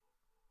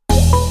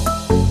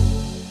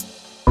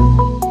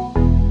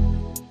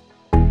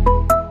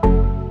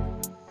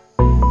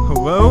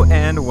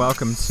and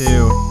welcome to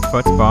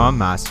Futbol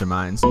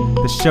Masterminds,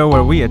 the show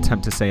where we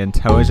attempt to say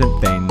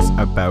intelligent things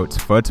about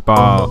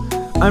football.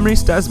 I'm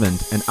Reese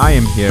Desmond, and I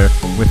am here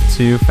with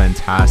two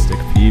fantastic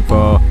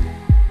people.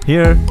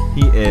 Here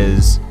he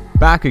is,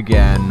 back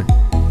again,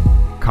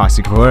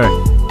 Kostik Vore.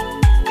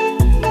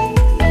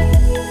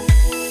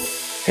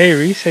 Hey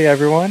Reese, hey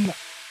everyone.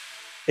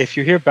 If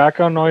you hear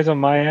background noise on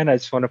my end, I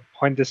just want to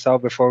point this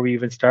out before we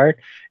even start.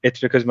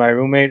 It's because my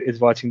roommate is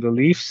watching the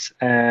Leafs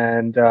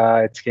and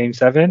it's game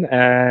 7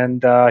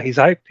 and he's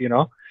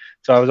hyped.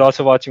 So I was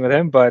also watching with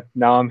him, but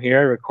now I'm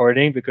here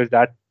recording because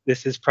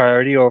this is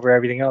priority over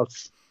everything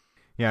else.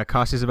 Yeah,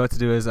 Kosti's about to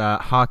do his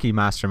hockey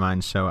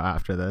mastermind show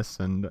after this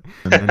and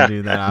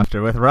do that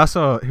after with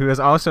Russell, who is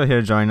also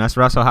here joining us.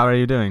 Russell, how are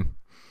you doing?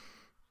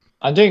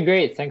 I'm doing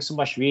great. Thanks so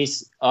much,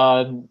 Reese.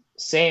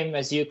 Same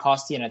as you,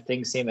 Kosti, and I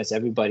think same as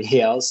everybody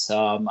else.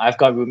 I've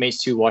got roommates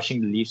too watching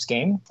the Leafs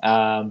game.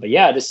 But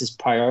yeah, this is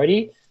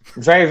priority.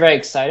 Very, very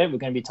excited. We're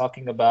going to be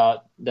talking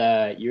about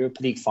the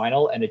Europa League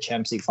final and the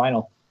Champions League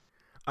final.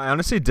 I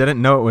honestly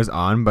didn't know it was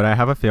on, but I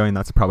have a feeling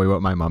that's probably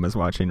what my mom is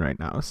watching right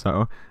now.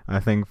 So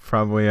I think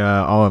probably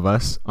all of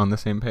us on the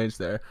same page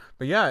there.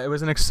 But yeah, it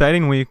was an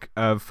exciting week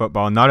of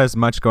football. Not as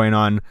much going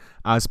on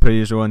as per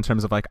usual in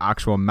terms of like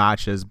actual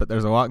matches, but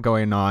there's a lot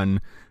going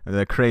on.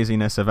 The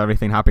craziness of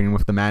everything happening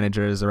with the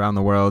managers around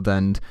the world.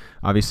 And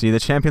obviously the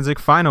Champions League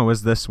final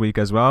was this week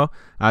as well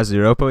as the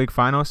Europa League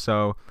final.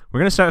 So we're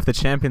going to start with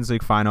the Champions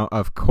League final,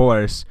 of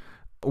course.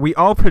 We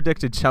all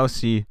predicted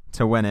Chelsea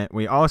to win it.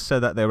 We all said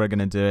that they were going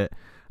to do it.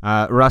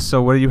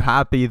 Russell, were you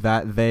happy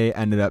that they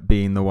ended up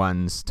being the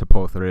ones to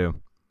pull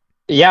through?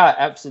 Yeah,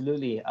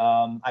 absolutely.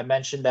 I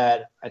mentioned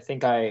that I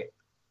think I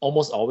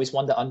almost always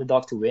want the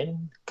underdog to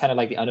win, kind of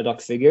like the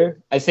underdog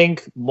figure. I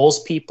think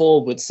most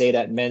people would say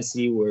that Man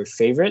City were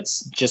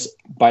favorites just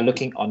by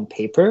looking on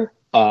paper.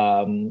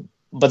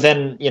 But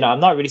then, I'm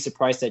not really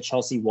surprised that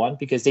Chelsea won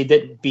because they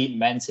did beat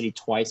Man City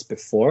twice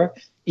before,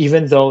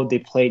 even though they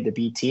played the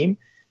B team.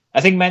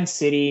 I think Man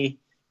City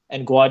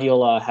and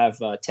Guardiola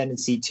have a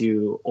tendency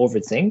to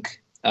overthink,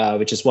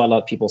 which is what a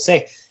lot of people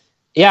say.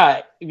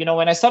 Yeah,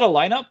 when I saw the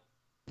lineup,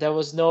 there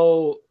was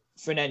no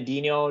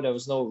Fernandinho, there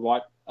was no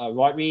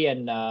Rodri,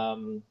 and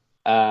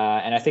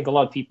I think a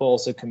lot of people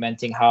also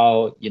commenting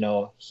how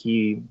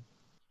he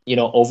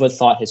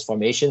overthought his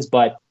formations.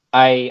 But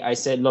I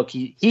said, look,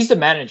 he's the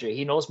manager.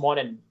 He knows more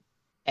than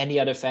any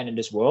other fan in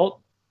this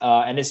world,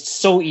 and it's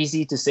so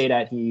easy to say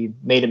that he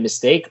made a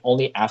mistake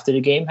only after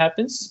the game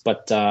happens.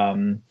 But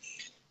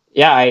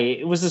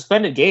it was a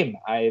splendid game.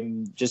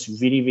 I'm just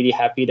really, really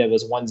happy that it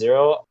was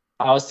 1-0.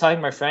 I was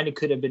telling my friend it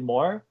could have been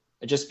more,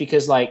 just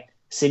because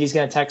City's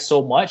going to attack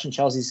so much and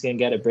Chelsea's going to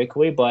get a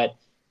breakaway, but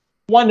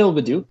 1-0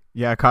 would do.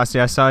 Yeah, Kosti,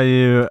 I saw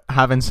you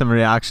having some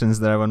reactions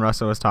there when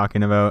Russell was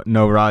talking about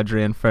no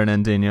Rodri and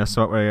Fernandinho.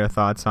 So what were your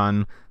thoughts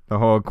on the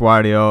whole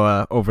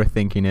Guardiola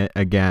overthinking it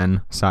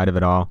again side of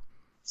it all?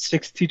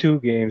 62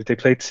 games. They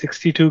played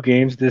 62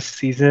 games this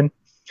season.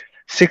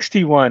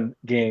 61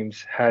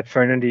 games had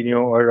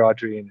Fernandinho or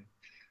Rodri in it.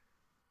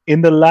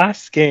 In the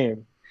last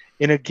game,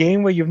 in a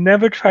game where you've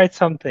never tried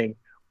something,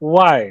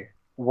 why?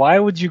 Why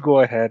would you go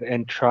ahead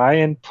and try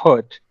and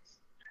put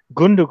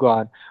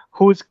Gundogan,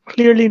 who is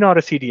clearly not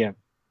a CDM?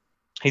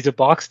 He's a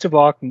box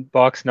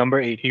number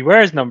 8. He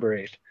wears number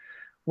 8.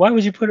 Why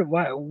would you put it?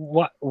 Why?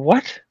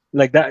 What?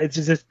 Like that?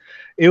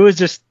 It was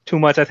just too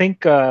much. I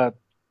think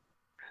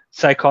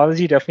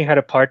psychology definitely had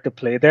a part to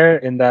play there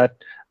in that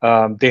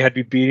they had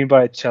been beaten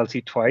by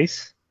Chelsea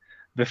twice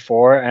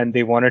before, and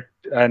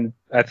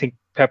I think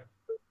Pep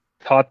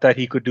thought that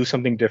he could do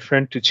something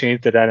different to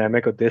change the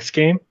dynamic of this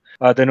game.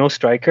 The no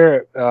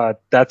striker,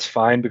 that's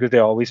fine because they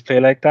always play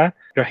like that.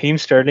 Raheem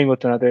Sterling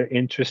with another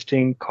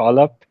interesting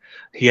call-up.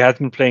 He hasn't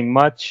been playing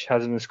much,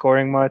 hasn't been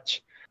scoring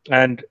much.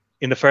 And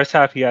in the first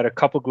half, he had a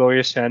couple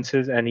glorious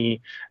chances and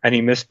he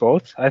missed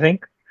both, I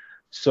think.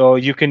 So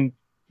you can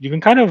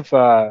kind of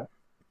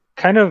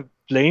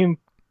blame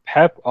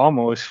Pep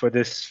almost for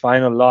this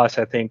final loss,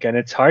 I think. And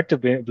it's hard to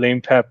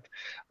blame Pep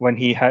when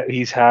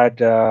he's had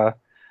a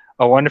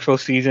wonderful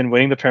season,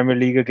 winning the Premier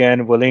League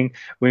again, winning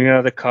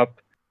another cup.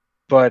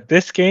 But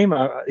this game,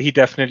 he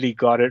definitely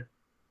got it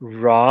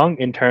wrong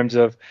in terms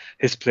of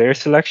his player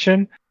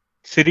selection.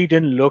 City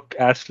didn't look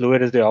as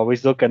fluid as they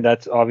always look, and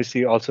that's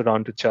obviously also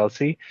down to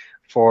Chelsea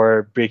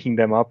for breaking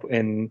them up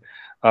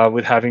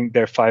with having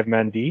their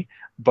 5-man D.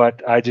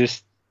 But I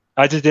just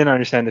didn't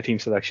understand the team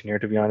selection here,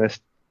 to be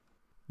honest.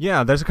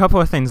 Yeah, there's a couple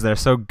of things there.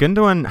 So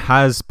Gundogan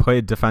has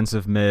played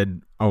defensive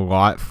mid a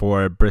lot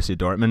for Borussia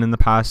Dortmund in the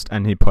past,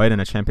 and he played in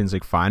a Champions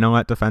League final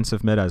at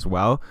defensive mid as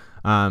well.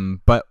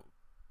 But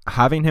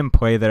having him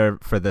play there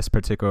for this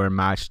particular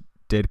match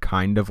did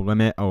kind of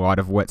limit a lot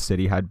of what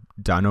City had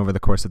done over the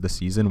course of the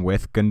season,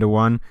 with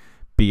Gundogan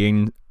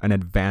being an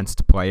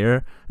advanced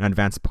player, an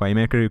advanced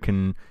playmaker who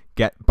can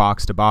get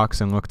box to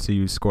box and look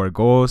to score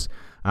goals.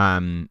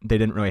 They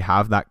didn't really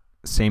have that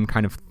same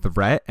kind of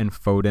threat, and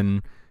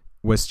Foden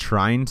was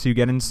trying to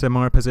get in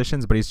similar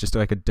positions, but he's just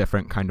like a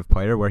different kind of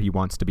player where he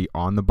wants to be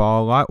on the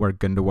ball a lot, where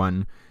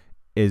Gundogan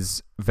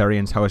is very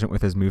intelligent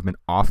with his movement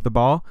off the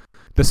ball.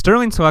 The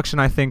Sterling selection,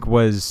 I think,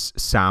 was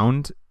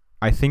sound.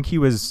 I think he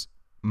was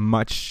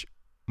much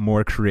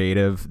more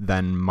creative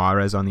than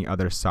Mahrez on the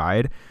other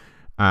side,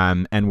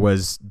 and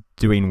was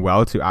doing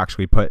well to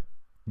actually put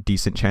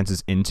decent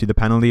chances into the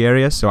penalty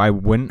area. So I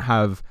wouldn't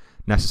have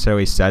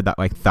necessarily said that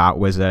like that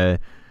was a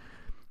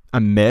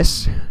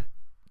miss.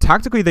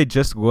 Tactically, they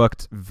just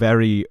looked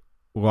very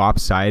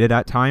lopsided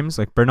at times.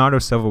 Like Bernardo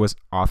Silva was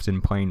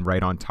often playing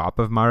right on top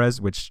of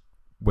Mahrez, which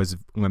was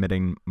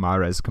limiting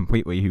Mahrez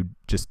completely, who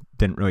just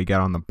didn't really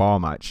get on the ball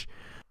much.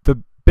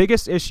 The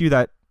biggest issue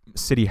that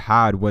City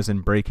had was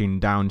in breaking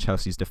down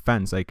Chelsea's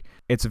defense. Like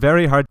it's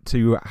very hard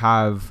to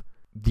have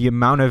the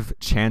amount of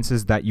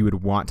chances that you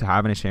would want to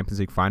have in a Champions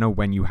League final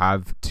when you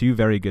have two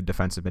very good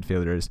defensive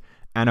midfielders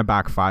and a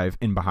back five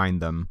in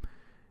behind them.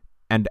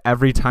 And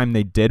every time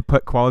they did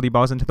put quality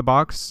balls into the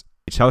box,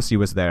 Chelsea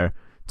was there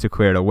to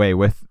clear it away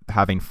with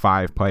having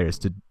 5 players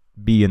to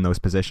be in those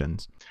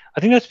positions. I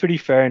think that's pretty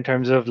fair in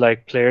terms of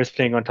like players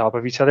playing on top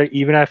of each other.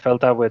 Even I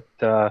felt that with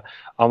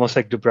almost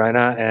like De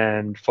Bruyne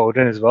and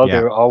Foden as well. Yeah,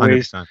 they were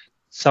always 100%.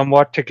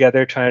 somewhat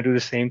together, trying to do the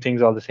same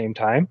things all the same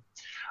time.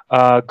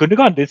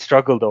 Gundogan did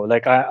struggle though.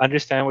 Like I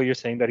understand what you're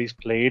saying, that he's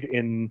played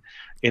in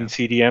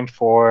CDM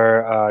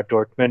for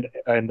Dortmund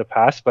in the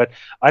past, but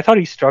I thought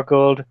he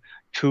struggled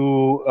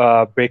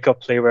to break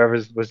up play wherever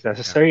was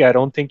necessary. I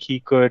don't think he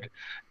could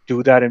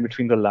do that in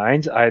between the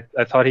lines. I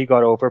thought he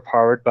got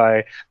overpowered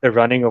by the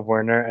running of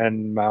Werner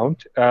and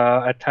Mount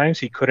at times.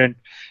 He couldn't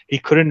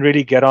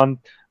really get on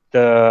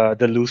the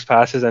loose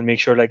passes and make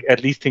sure like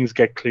at least things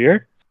get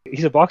cleared.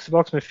 He's a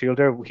box-to-box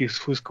midfielder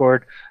who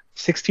scored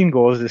 16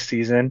 goals this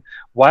season.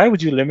 Why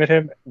would you limit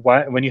him?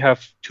 Why, when you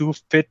have 2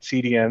 fit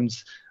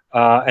CDMs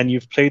and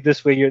you've played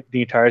this way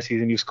the entire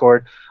season, you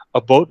scored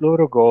a boatload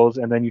of goals,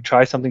 and then you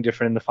try something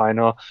different in the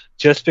final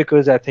just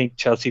because I think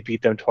Chelsea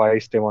beat them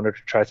twice. They wanted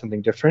to try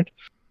something different.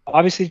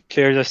 Obviously,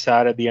 players are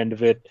sad at the end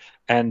of it,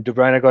 and De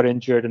Bruyne got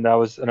injured, and that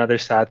was another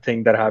sad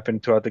thing that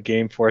happened throughout the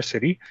game for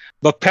City.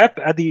 But Pep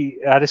at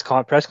his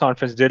press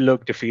conference did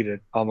look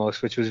defeated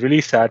almost, which was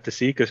really sad to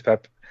see because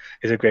Pep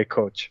is a great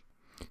coach.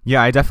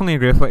 Yeah, I definitely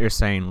agree with what you're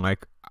saying.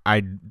 Like,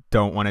 I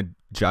don't want to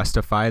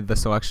justify the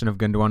selection of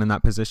Gundogan in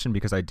that position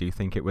because I do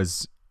think it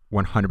was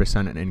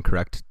 100% an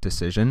incorrect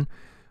decision,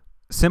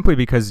 simply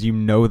because you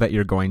know that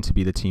you're going to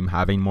be the team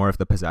having more of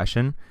the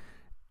possession.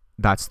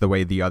 That's the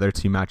way the other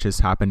 2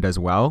 matches happened as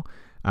well.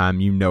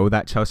 You know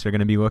that Chelsea are going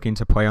to be looking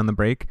to play on the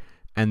break,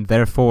 and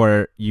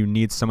therefore you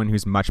need someone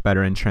who's much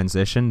better in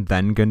transition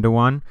than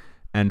Gundogan,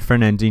 and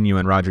Fernandinho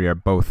and Rodri are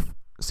both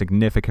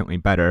significantly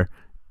better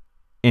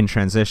in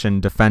transition,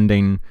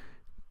 defending,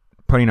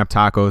 putting up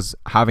tackles,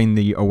 having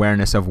the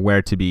awareness of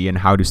where to be and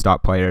how to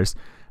stop players.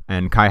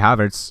 And Kai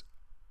Havertz,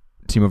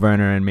 Timo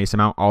Werner, and Mason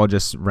Mount all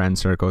just ran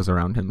circles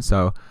around him.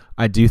 So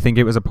I do think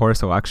it was a poor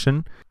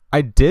selection.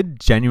 I did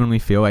genuinely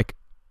feel like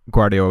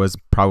Guardiola was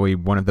probably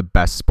one of the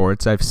best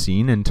sports I've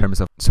seen in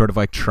terms of sort of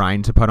like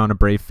trying to put on a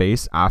brave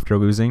face after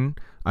losing.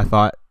 I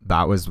thought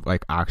that was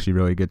like actually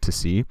really good to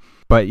see.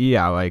 But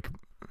yeah, like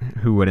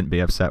who wouldn't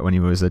be upset when he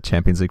was a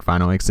Champions League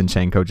final? Like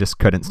Zinchenko just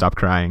couldn't stop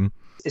crying.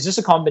 It's just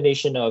a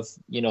combination of,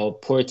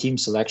 poor team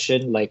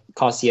selection. Like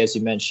Kasi, as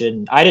you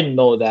mentioned, I didn't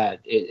know that.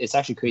 It's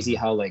actually crazy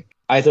how like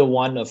either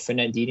one of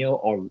Fernandinho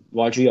or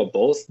Rodri or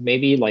both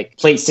maybe like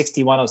played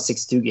 61 or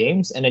 62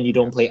 games, and then you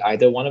don't play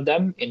either one of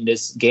them in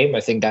this game.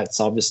 I think that's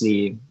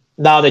obviously,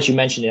 now that you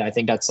mention it, I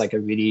think that's like a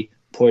really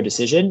poor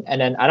decision.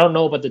 And then I don't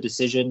know about the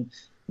decision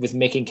with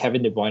making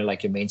Kevin De Bruyne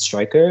like your main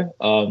striker.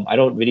 I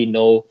don't really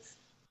know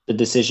the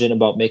decision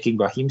about making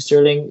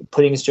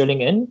putting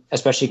Sterling in,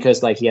 especially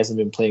because like he hasn't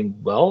been playing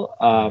well.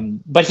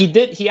 But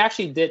he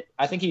actually did.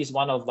 I think he's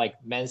one of like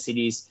Man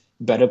City's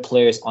better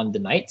players on the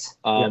night.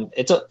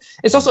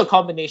 It's also a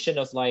combination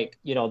of like,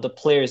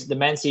 the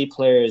Man City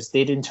players,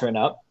 they didn't turn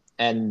up,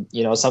 and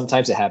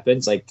sometimes it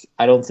happens. Like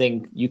I don't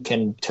think you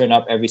can turn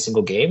up every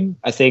single game.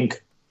 I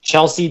think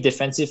Chelsea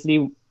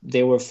defensively,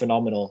 they were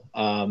phenomenal.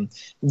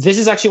 This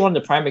is actually one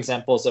of the prime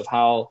examples of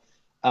how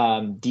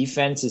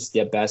defense is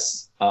their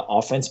best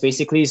offense,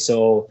 basically.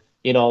 So,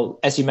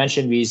 as you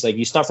mentioned, Reese, like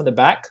you start from the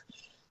back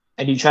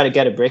and you try to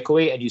get a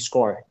breakaway and you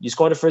score. You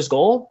score the first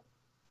goal,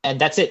 and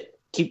that's it.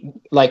 Keep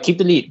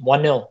the lead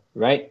 1-0,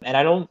 right? And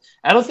I don't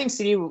think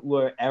City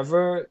were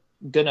ever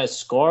gonna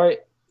score.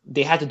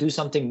 They had to do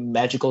something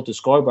magical to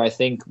score, but I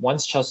think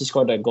once Chelsea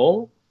scored that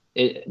goal,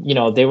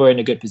 they were in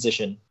a good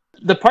position.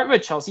 The part where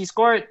Chelsea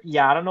scored,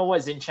 I don't know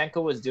what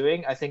Zinchenko was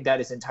doing. I think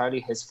that is entirely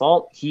his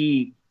fault.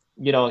 He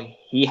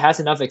has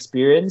enough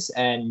experience,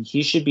 and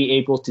he should be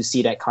able to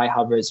see that Kai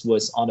Havertz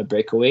was on a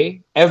breakaway.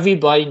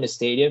 Everybody in the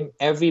stadium,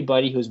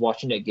 everybody who's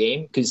watching that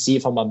game could see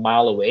from a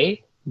mile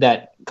away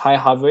that Kai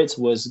Havertz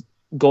was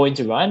going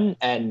to run,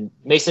 and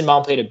Mason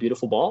Mount played a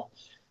beautiful ball.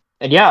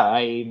 And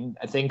I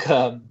think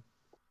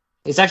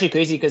it's actually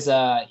crazy because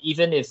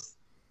even if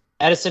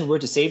Edison were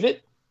to save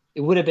it,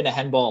 it would have been a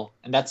handball,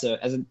 and that's a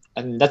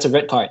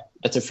red card.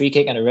 That's a free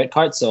kick and a red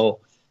card. So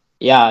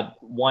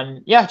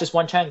just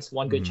one chance,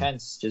 one good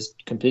chance,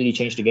 just completely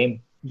changed the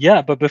game.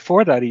 Yeah, but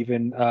before that,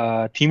 even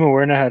Timo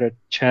Werner had a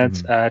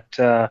chance Mhm. at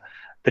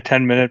the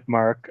 10-minute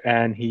mark,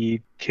 and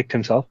he kicked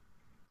himself.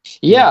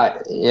 Yeah,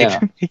 yeah.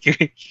 He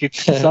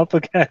kicked himself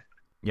again.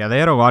 Yeah, they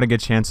had a lot of good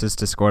chances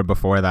to score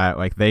before that.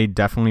 Like, they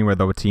definitely were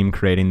the team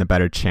creating the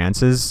better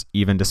chances,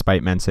 even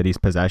despite Man City's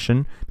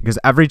possession, because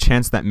every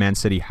chance that Man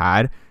City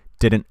had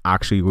didn't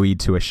actually lead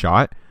to a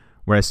shot,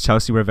 whereas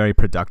Chelsea were very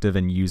productive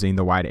in using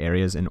the wide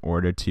areas in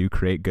order to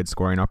create good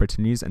scoring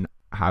opportunities and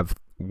have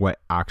what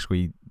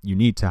actually you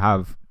need to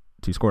have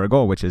to score a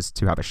goal, which is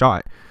to have a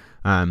shot.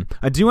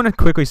 I do want to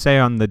quickly say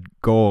on the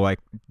goal, like,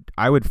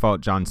 I would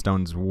fault John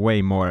Stones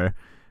way more.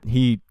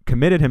 He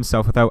committed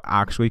himself without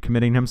actually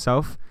committing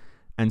himself.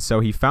 And so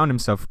he found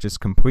himself just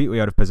completely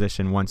out of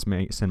position once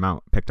Mason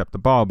Mount picked up the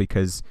ball,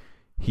 because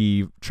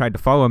he tried to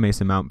follow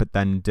Mason Mount but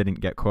then didn't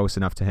get close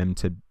enough to him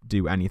to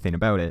do anything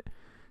about it.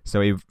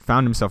 So he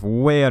found himself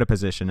way out of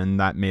position, and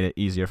that made it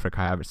easier for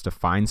Kai Havertz to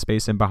find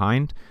space in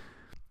behind.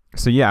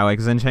 So yeah, like,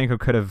 Zinchenko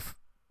could have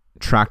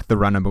tracked the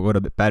run a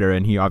little bit better,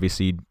 and he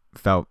obviously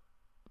felt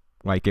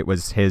like it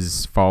was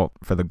his fault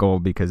for the goal,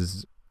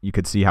 because you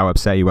could see how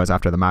upset he was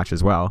after the match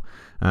as well.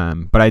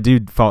 But I do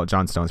fault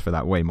John Stones for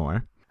that way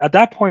more. At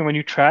that point, when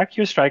you track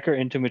your striker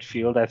into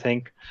midfield, I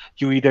think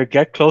you either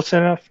get close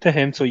enough to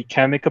him so he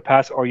can make a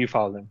pass, or you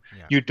foul him.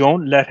 Yeah. You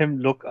don't let him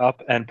look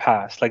up and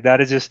pass. Like,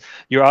 that is just,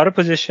 you're out of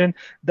position.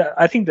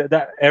 I think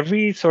that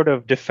every sort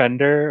of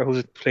defender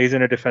who plays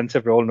in a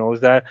defensive role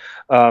knows that.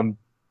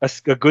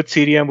 A good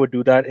CDM would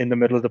do that in the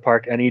middle of the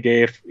park any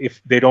day.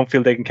 If they don't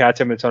feel they can catch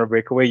him, it's on a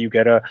breakaway. You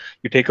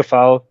take a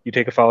foul,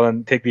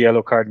 and take the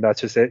yellow card, and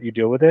that's just it. You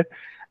deal with it.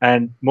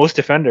 And most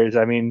defenders,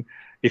 I mean,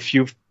 if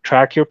you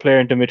track your player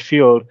into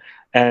midfield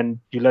and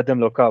you let them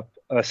look up,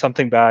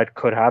 something bad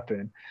could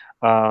happen.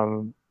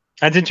 And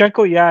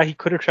Zinchenko, yeah, he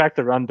could have tracked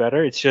the run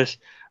better. It's just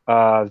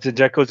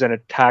Zinchenko's an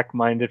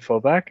attack-minded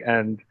fullback,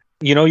 and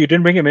you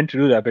didn't bring him in to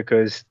do that,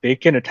 because they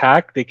can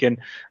attack, they can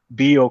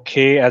be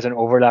okay as an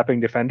overlapping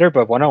defender,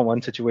 but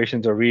one-on-one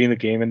situations or reading the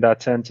game in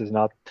that sense is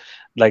not,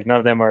 like, none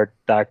of them are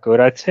that good,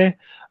 I'd say.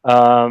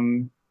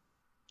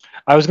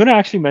 I was going to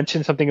actually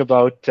mention something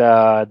about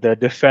the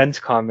defense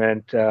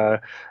comment,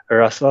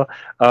 Russell.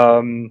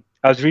 I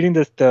was reading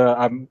this.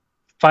 I'm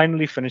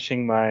finally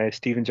finishing my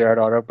Steven Gerrard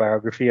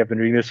autobiography. I've been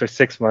reading this for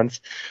 6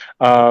 months.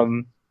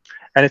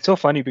 And it's so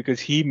funny because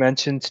he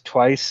mentions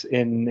twice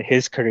in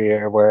his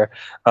career where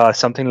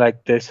something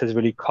like this has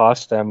really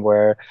cost them,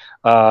 where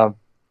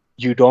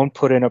you don't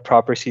put in a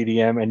proper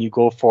CDM and you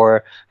go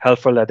for hell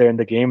for leather in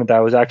the game. And that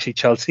was actually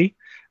Chelsea,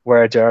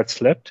 where Gerrard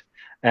slipped.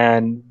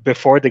 And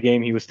before the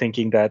game, he was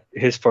thinking that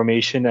his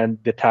formation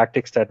and the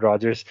tactics that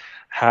Rodgers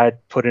had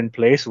put in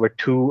place were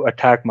too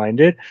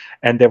attack-minded,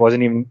 and there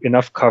wasn't even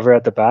enough cover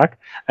at the back.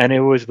 And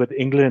it was with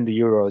England in the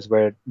Euros,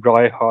 where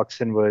Roy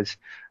Hodgson was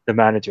the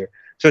manager.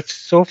 So it's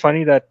so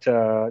funny that,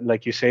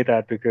 like you say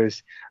that,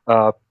 because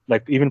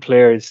like, even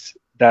players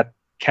that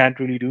can't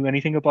really do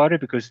anything about it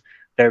because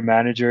their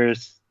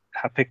managers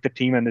have picked the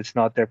team and it's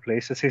not their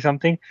place to say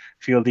something,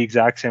 feel the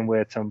exact same way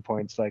at some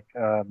points, like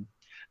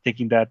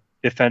thinking that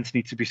defense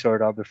needs to be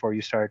sorted out before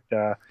you start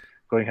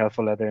going hell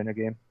for leather in a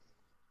game.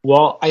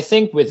 Well, I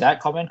think with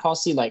that comment,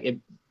 Kossi,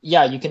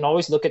 you can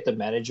always look at the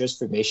manager's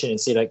formation and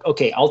say, like,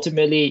 okay,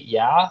 ultimately,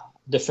 yeah,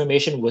 the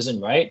formation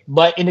wasn't right.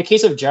 But in the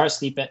case of Gerrard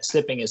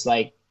slipping, it's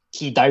like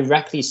he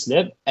directly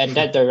slipped, and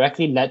that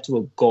directly led to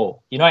a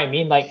goal. You know what I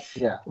mean? Like,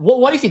 yeah.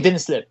 What if he didn't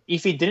slip?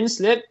 If he didn't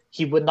slip,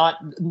 he would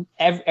not.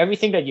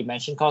 Everything that you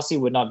mentioned, Kossi,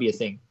 would not be a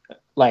thing.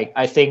 Like,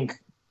 I think,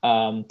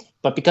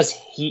 but because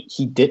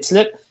he did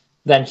slip,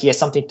 then he has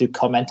something to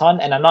comment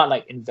on. And I'm not,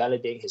 like,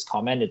 invalidating his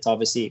comment. It's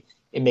obviously,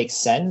 it makes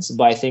sense.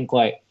 But I think,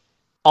 like,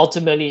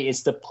 ultimately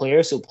it's the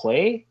players who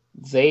play.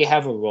 They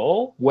have a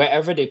role.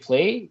 Wherever they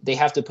play, they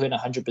have to put in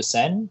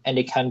 100%, and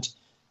they can't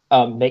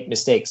make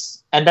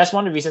mistakes. And that's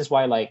one of the reasons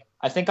why, like,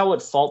 I think I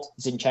would fault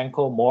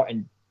Zinchenko more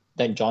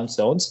than John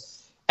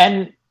Stones.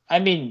 And I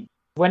mean,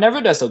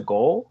 whenever there's a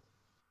goal,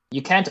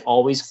 you can't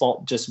always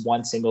fault just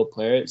one single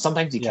player.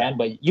 Sometimes you can,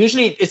 but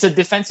usually it's a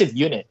defensive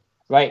unit,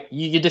 right?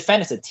 You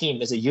defend as a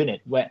team, as a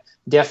unit, where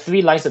there are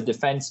three lines of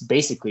defense.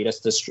 Basically,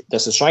 there's the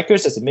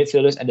strikers, there's the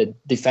midfielders, and the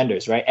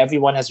defenders, right?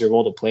 Everyone has their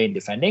role to play in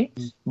defending.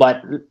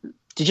 But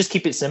to just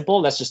keep it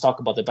simple, let's just talk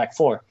about the back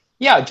four.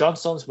 Yeah, John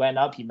Stones went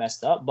up, he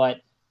messed up,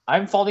 but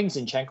I'm faulting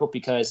Zinchenko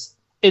because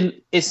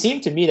it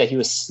seemed to me that he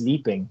was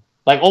sleeping.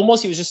 Like,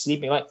 almost he was just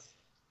sleeping.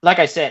 Like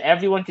I said,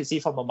 everyone could see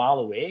from a mile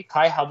away.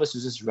 Kai Havertz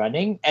was just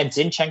running, and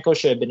Zinchenko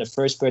should have been the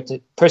first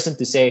person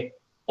to say,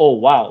 "Oh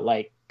wow,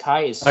 like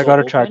Kai is." I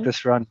gotta track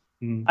this run.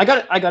 I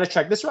gotta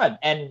track this run,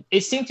 and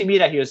it seemed to me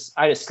that he was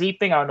either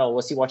sleeping. I don't know.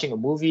 Was he watching a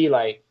movie?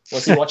 Like,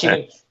 was he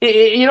watching?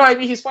 You know what I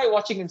mean? He's probably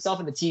watching himself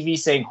on the TV,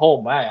 saying,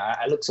 "Oh man,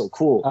 I look so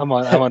cool." I'm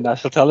on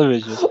national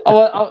television.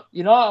 I'm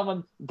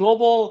on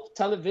global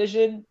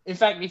television. In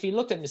fact, if he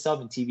looked at himself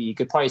on TV, he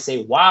could probably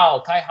say,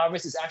 "Wow, Kai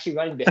Havertz is actually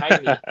running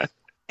behind me."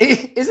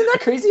 Isn't that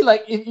crazy?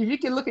 Like, if you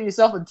can look at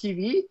yourself on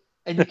TV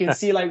and you can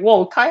see, like,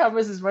 whoa, Kai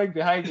Havertz is running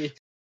behind me.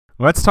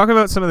 Let's talk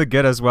about some of the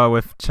good as well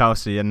with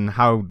Chelsea and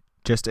how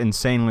just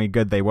insanely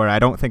good they were. I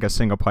don't think a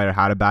single player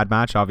had a bad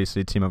match.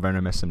 Obviously, Timo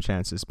Werner missed some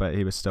chances, but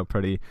he was still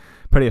pretty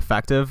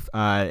effective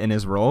in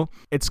his role.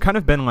 It's kind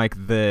of been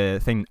like the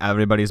thing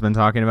everybody's been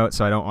talking about,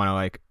 so I don't want to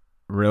like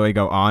really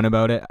go on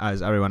about it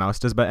as everyone else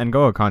does. But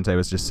N'Golo Kante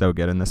was just so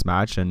good in this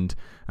match, and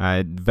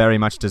very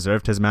much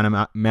deserved his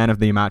man of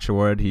the match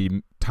award.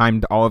 He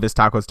timed all of his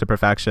tackles to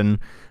perfection.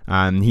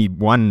 He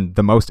won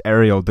the most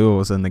aerial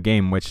duels in the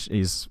game, which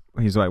he's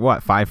like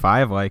what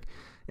 5'5". Like,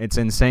 it's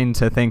insane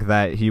to think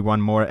that he won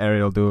more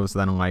aerial duels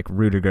than like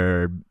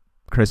Rudiger,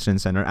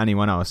 Christensen, or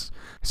anyone else.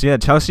 So yeah,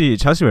 Chelsea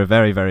were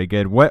very, very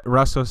good. What,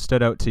 Russell,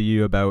 stood out to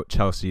you about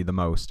Chelsea the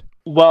most?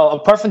 Well,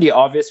 apart from the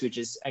obvious, which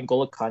is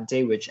N'Golo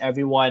Kante, which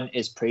everyone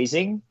is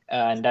praising,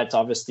 and that's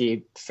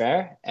obviously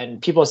fair.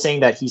 And people are saying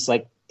that he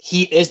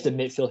is the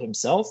midfield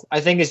himself. I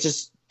think it's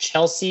just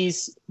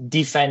Chelsea's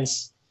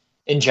defense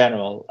in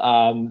general.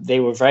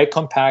 They were very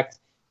compact.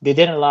 They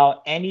didn't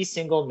allow any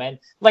single man.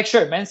 Like,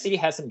 sure, Man City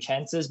had some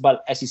chances,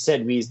 but as you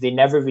said, Reese, they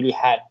never really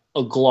had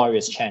a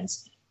glorious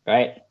chance,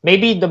 right?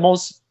 Maybe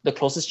the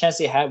closest chance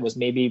they had was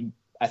maybe,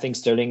 I think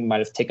Sterling might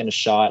have taken a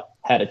shot,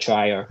 had a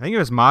try, or I think it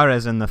was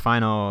Mahrez in the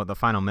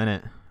final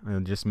minute,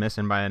 just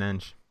missing by an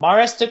inch.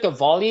 Mahrez took a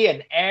volley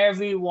and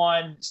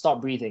everyone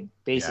stopped breathing,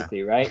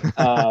 basically, right?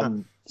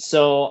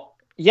 So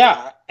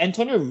yeah,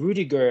 Antonio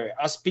Rudiger,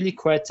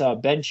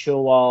 Azpilicueta, Ben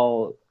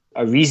Chilwell,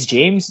 Reece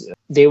James,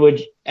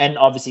 and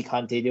obviously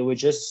Kante, they were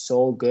just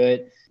so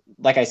good.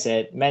 Like I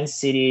said, Man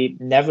City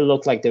never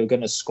looked like they were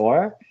going to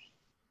score.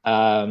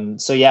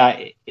 So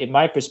yeah, in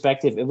my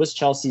perspective, it was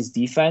Chelsea's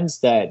defense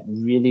that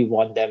really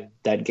won them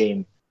that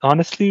game.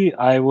 Honestly,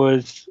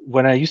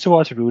 when I used to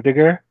watch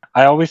Rudiger,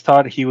 I always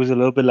thought he was a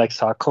little bit like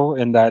Sacco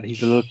in that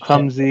he's a little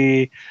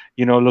clumsy,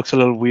 looks a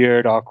little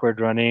weird,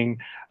 awkward running,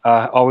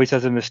 always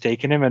has a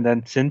mistake in him. And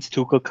then since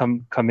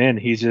Tuchel come in,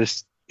 he's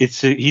just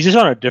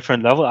on a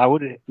different level.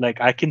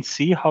 I can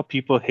see how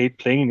people hate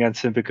playing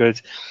against him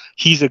because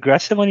he's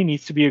aggressive when he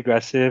needs to be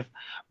aggressive,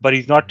 but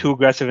he's not too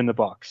aggressive in the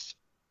box.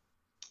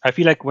 I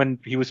feel like when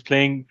he was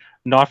playing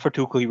not for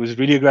Tuchel, he was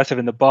really aggressive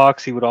in the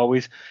box. He would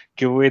always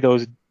give away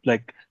those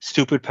like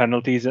stupid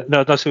penalties,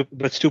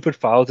 but stupid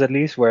fouls at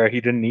least where he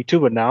didn't need to.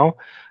 But now,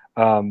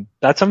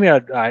 that's something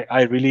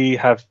I really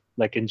have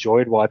like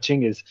enjoyed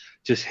watching, is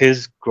just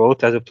his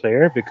growth as a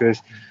player,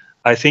 because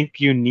I think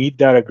you need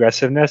that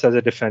aggressiveness as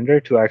a defender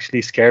to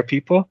actually scare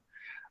people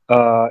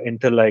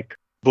into like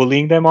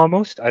bullying them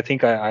almost. I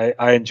think I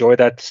enjoy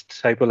that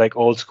type of like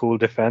old school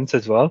defense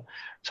as well.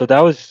 So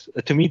that was,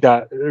 to me,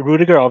 that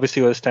Rudiger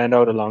obviously was a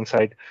standout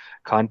alongside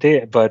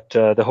Kante, but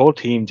the whole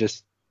team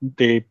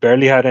they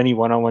barely had any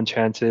one-on-one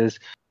chances.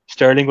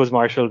 Sterling was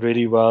marshaled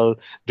really well.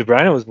 De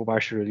Bruyne was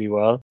marshaled really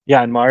well.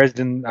 Yeah, and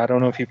Mahrez I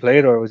don't know if he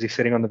played or was he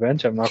sitting on the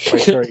bench. I'm not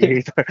quite sure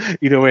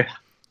either way.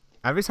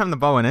 Every time the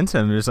ball went into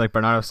him, it was like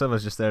Bernardo Silva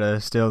was just there to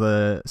steal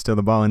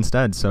the ball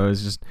instead. So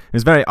it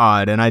was very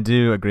odd. And I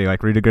do agree,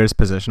 like Rudiger's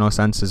positional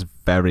sense is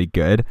very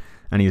good,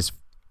 and he's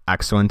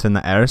excellent in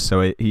the air.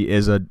 So he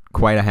is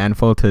quite a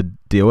handful to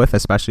deal with,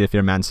 especially if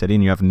you're Man City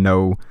and you have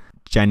no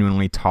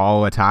genuinely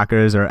tall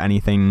attackers or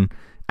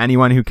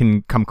anyone who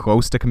can come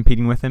close to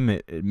competing with him.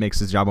 It makes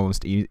his job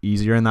almost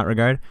easier in that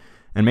regard.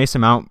 And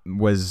Mason Mount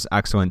was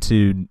excellent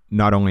too,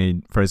 not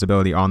only for his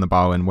ability on the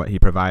ball and what he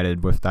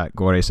provided with that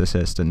glorious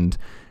assist and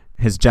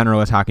his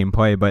general attacking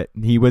play, but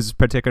he was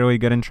particularly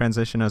good in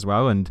transition as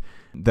well. And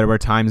there were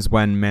times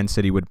when Man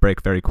City would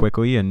break very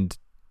quickly and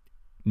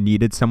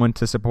needed someone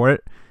to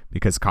support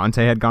because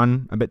Kante had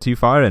gone a bit too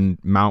far, and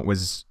Mount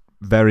was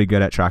very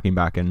good at tracking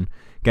back and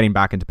getting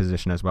back into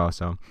position as well.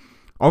 So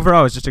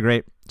overall, it was just a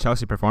great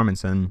Chelsea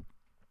performance, and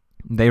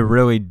they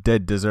really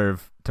did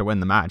deserve to win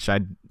the match.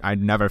 I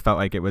never felt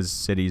like it was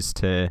City's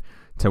to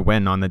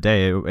win on the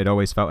day. It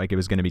always felt like it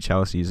was going to be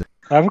Chelsea's.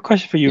 I have a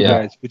question for you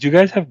guys. Would you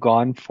guys have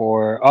gone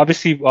for,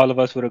 obviously all of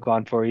us would have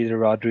gone for either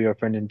Rodri or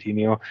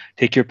Fernandinho.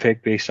 Take your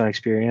pick based on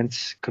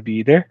experience. Could be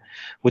either.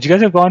 Would you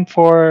guys have gone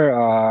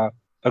for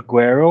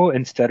Aguero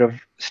instead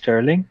of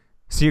Sterling?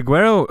 See,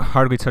 Aguero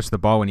hardly touched the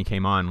ball when he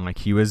came on. Like,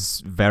 he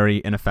was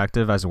very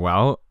ineffective as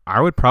well.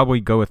 I would probably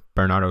go with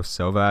Bernardo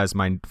Silva as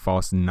my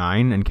false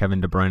 9 and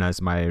Kevin De Bruyne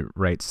as my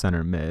right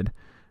center mid.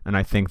 And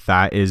I think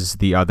that is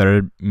the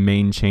other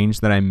main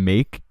change that I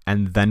make.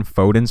 And then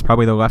Foden's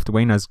probably the left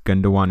wing as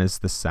Gundogan is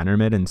the center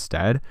mid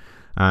instead.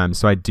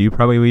 So I do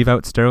probably leave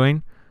out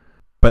Sterling.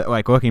 But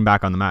like looking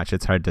back on the match,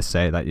 it's hard to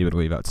say that you would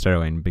leave out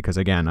Sterling because,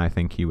 again, I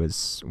think he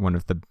was one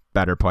of the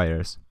better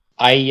players.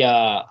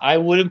 I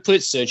wouldn't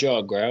put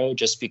Sergio Aguero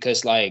just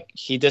because like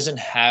he doesn't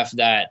have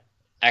that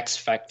X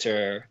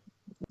factor,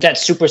 that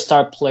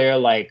superstar player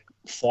like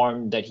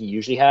form that he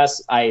usually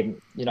has. I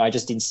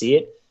just didn't see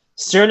it.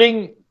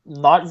 Sterling,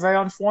 not very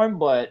on form,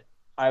 but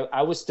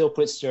I would still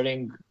put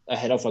Sterling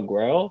ahead of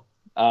Aguero.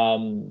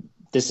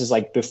 This is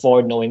like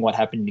before knowing what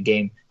happened in the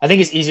game. I think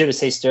it's easier to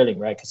say Sterling,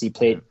 right? Because he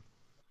played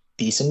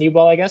decently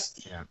well, I guess.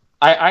 Yeah.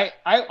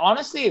 I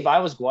honestly, if I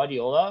was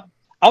Guardiola,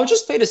 I would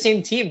just play the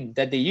same team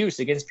that they used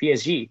against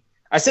PSG.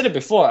 I said it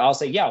before. I'll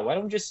say, why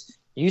don't we just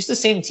use the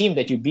same team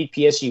that you beat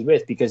PSG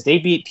with, because they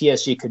beat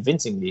PSG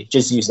convincingly.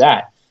 Just use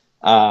that.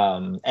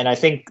 And I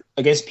think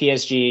against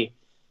PSG,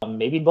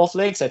 maybe in both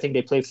legs, I think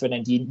they played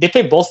Fernandinho. They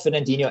played both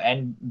Fernandinho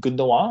and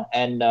Gundogan,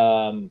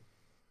 and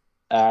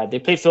they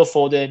played Phil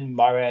Foden,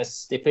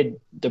 Mahrez. They played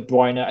De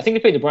Bruyne. I think they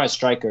played De Bruyne as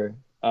striker.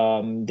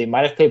 They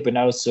might have played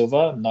Bernardo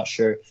Silva. I'm not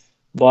sure,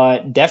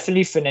 but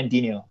definitely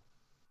Fernandinho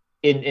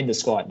in the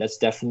squad. That's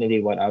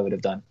definitely what I would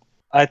have done.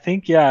 I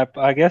think, yeah,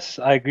 I guess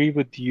I agree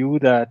with you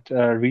that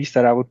Reese,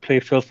 that I would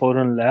play Phil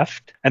Foden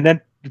left, and then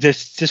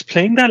just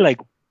playing that like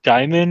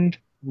diamond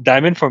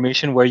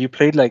formation where you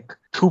played like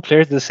two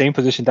players in the same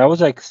position. That was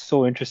like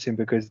so interesting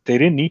because they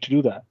didn't need to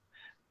do that.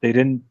 They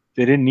didn't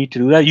need to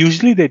do that.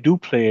 Usually they do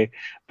play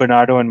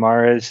Bernardo and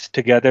Mahrez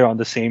together on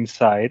the same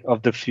side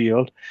of the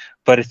field,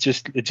 but it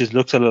just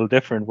looks a little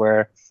different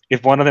where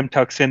if one of them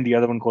tucks in, the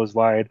other one goes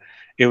wide.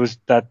 It was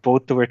that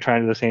both were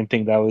trying to do the same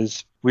thing. That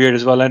was weird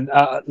as well. And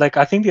like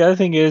I think the other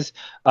thing is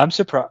I'm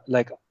surprised.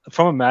 Like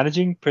from a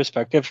managing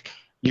perspective,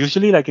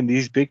 usually like in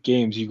these big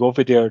games, you go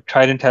with your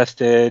tried and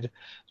tested.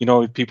 You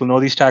know, people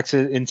know these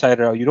taxes inside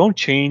or out. You don't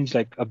change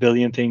like a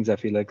billion things. I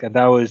feel like, and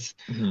that was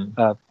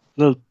a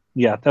little.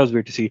 Yeah, that was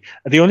weird to see.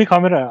 The only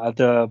comment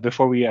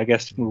before we, I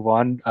guess, move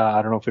on,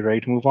 I don't know if we're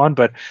ready to move on,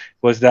 but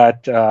was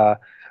that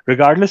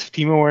regardless of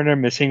Timo Werner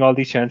missing all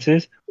these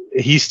chances,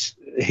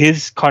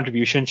 his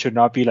contribution should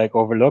not be like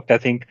overlooked. I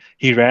think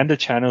he ran the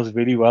channels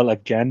really well.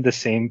 Again, the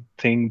same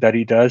thing that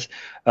he does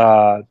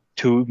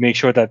to make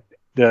sure that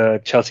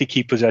the Chelsea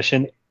keep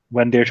possession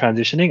when they're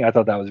transitioning. I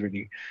thought that was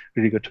really,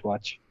 really good to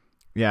watch.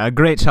 Yeah, a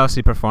great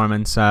Chelsea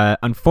performance.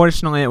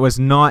 Unfortunately, it was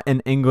not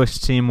an English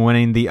team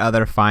winning the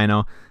other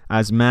final,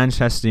 as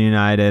Manchester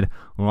United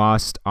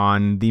lost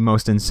on the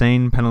most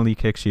insane penalty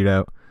kick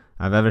shootout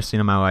I've ever seen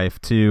in my life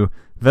to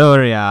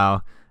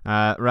Villarreal.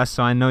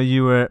 Russell, I know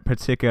you were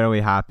particularly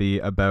happy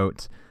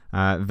about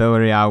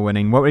Villarreal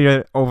winning. What were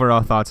your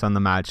overall thoughts on the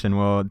match? And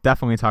we'll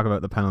definitely talk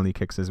about the penalty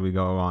kicks as we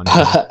go on.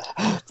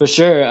 For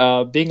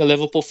sure. Being a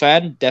Liverpool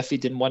fan, definitely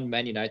didn't want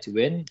Man United to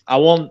win. I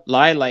won't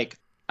lie, like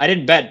I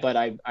didn't bet, but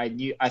I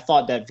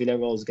thought that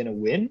Villarreal was gonna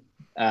win.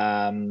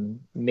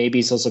 Maybe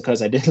it's also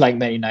because I didn't like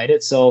Man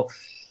United. So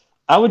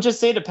I would just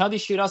say the penalty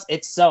shootouts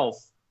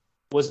itself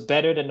was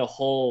better than the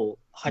whole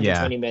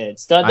 120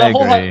 minutes. The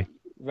whole agree.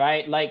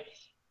 Right? Like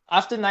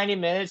after 90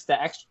 minutes,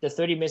 the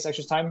 30 minutes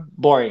extra time,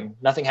 boring.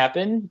 Nothing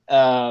happened.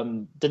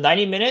 The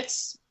 90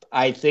 minutes,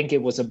 I think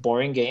it was a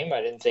boring game.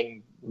 I didn't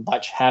think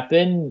much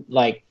happened.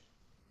 Like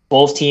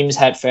both teams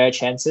had fair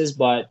chances,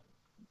 but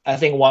I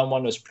think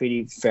 1-1 was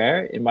pretty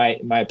fair in my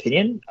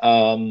opinion.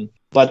 Yeah,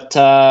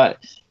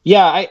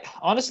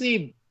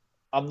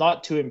 I'm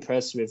not too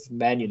impressed with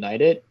Man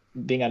United.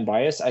 Being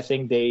unbiased, I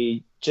think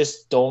they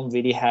just don't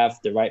really have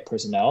the right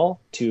personnel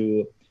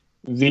to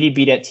really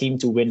be that team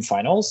to win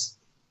finals.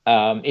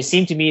 It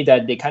seemed to me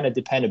that they kind of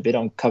depend a bit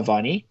on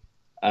Cavani.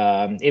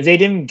 If they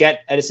didn't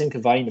get Edison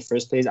Cavani in the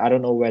first place, I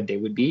don't know where they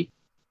would be.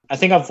 I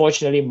think,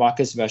 unfortunately,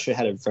 Marcus Rashford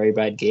had a very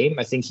bad game.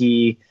 I think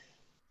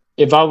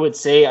if I would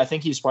say, I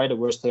think he's probably the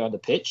worst player on the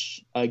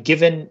pitch,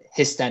 given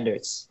his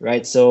standards,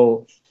 right?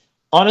 So,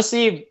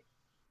 honestly,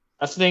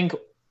 I think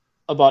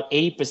about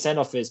 80%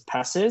 of his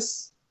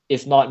passes,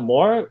 if not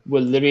more,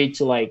 were literally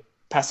to like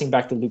passing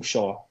back to Luke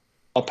Shaw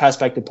or pass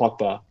back to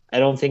Pogba. I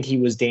don't think he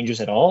was dangerous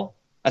at all.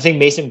 I think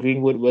Mason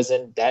Greenwood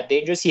wasn't that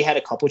dangerous. He had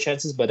a couple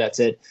chances, but that's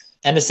it.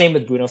 And the same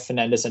with Bruno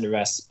Fernandes and the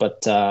rest.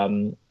 But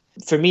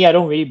for me, I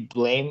don't really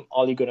blame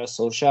Ole Gunnar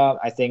Solskjaer.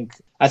 I think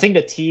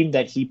the team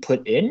that he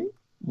put in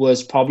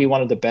was probably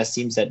one of the best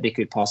teams that they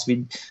could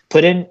possibly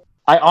put in.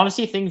 I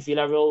honestly think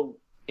Villarreal,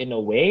 in a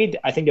way,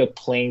 I think they're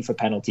playing for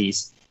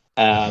penalties,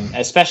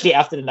 especially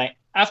after the 90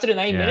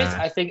 minutes.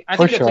 I think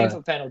they're playing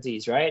for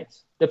penalties, right?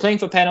 They're playing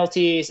for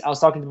penalties. I was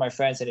talking to my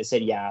friends and they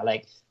said, yeah,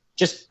 like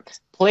just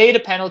play the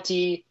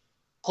penalty.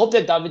 Hope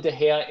that David De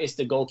Gea is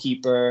the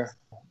goalkeeper,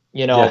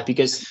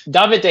 because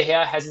David De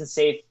Gea hasn't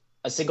saved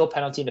a single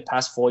penalty in the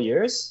past 4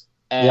 years.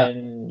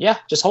 And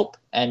just hope.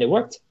 And it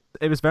worked.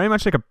 It was very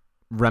much like a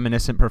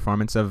reminiscent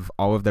performance of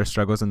all of their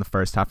struggles in the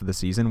first half of the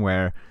season,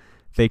 where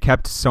they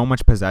kept so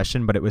much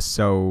possession, but it was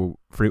so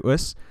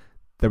fruitless.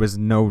 There was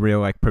no real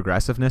like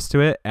progressiveness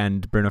to it,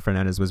 and Bruno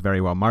Fernandes was very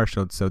well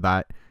marshaled, so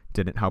that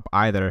didn't help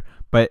either.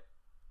 But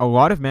a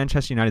lot of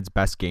Manchester United's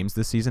best games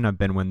this season have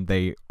been when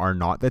they are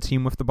not the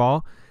team with the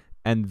ball,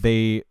 and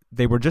they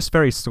were just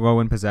very slow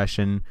in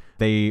possession.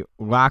 They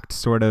lacked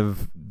sort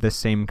of the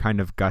same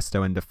kind of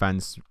gusto in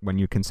defense when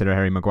you consider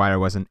Harry Maguire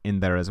wasn't in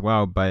there as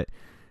well, but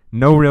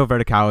no real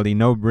verticality,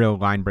 no real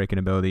line breaking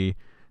ability.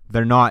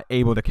 They're not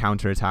able to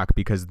counterattack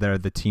because they're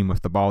the team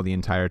with the ball the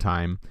entire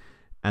time.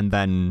 And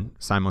then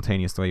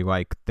simultaneously,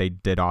 like they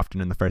did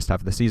often in the first half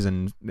of the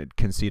season,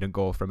 concede a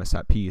goal from a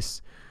set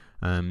piece.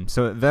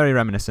 So very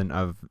reminiscent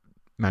of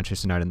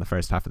Manchester United in the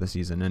first half of the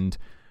season. And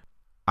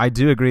I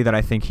do agree that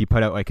I think he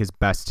put out like his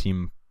best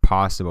team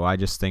possible. I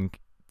just think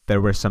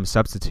there were some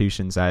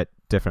substitutions at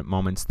different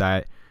moments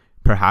that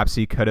perhaps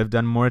he could have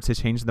done more to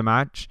change the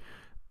match.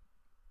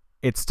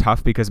 It's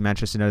tough because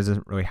Manchester United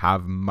doesn't really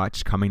have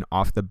much coming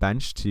off the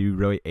bench to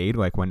really aid,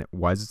 like when it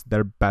was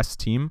their best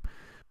team.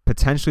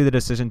 Potentially the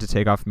decision to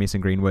take off Mason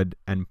Greenwood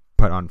and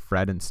put on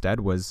Fred instead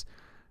was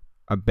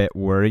a bit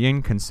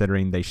worrying,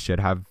 considering they should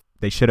have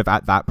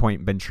at that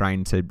point been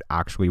trying to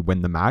actually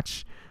win the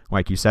match.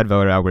 Like you said,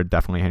 Villarreal were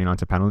definitely hanging on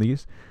to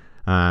penalties.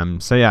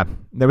 So yeah,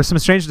 there was some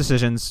strange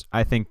decisions.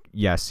 I think,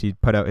 yes, he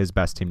put out his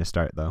best team to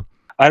start, though.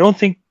 I don't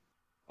think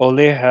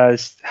Ole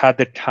has had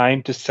the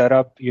time to set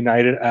up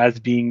United as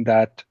being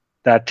that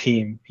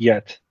team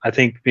yet. I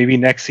think maybe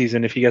next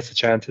season, if he gets a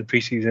chance in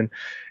preseason,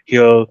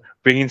 he'll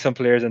bring in some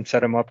players and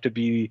set them up to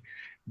be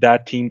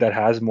that team that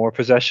has more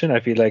possession. I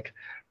feel like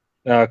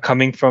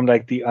coming from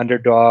like the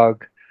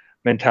underdog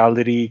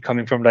mentality,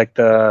 coming from like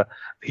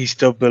he's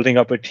still building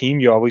up a team.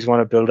 You always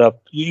want to build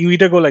up. You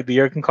either go like the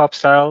Jurgen Klopp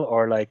style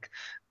or like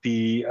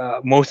the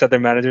most other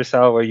manager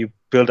style, where you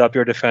build up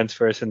your defense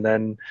first and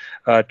then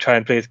try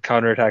and play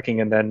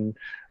counter-attacking and then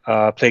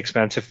play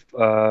expansive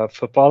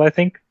football. I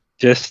think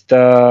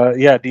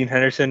Dean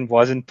Henderson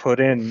wasn't put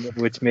in,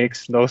 which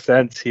makes no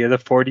sense. He has a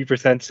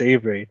 40%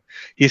 save rate.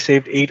 He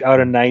saved 8 out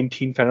of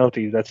 19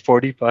 penalties. That's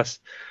 40+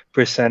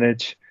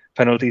 %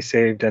 penalties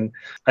saved. And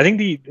I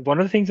think one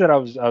of the things that I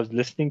was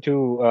listening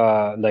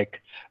to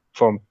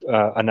from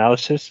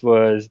analysis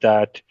was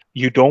that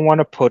you don't want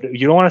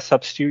to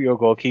substitute your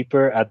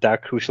goalkeeper at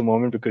that crucial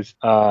moment, because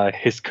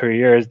his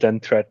career is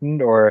then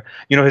threatened, or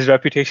his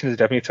reputation is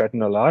definitely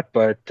threatened a lot.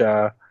 But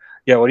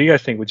what do you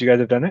guys think? Would you guys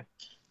have done it?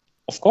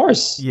 Of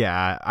course.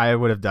 Yeah, I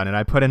would have done it.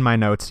 I put in my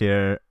notes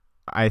here.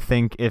 I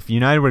think if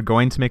United were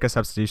going to make a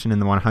substitution in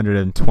the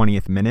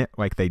 120th minute,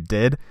 like they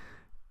did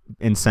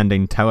in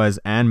sending Tellez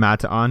and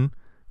Mata on,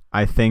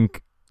 I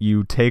think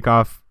you take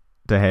off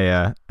De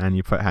Gea and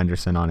you put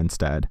Henderson on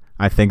instead.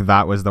 I think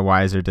that was the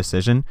wiser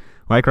decision.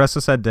 Like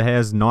Russell said, De Gea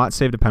has not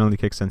saved a penalty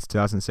kick since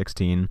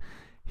 2016.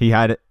 He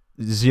had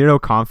zero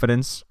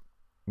confidence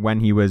when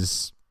he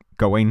was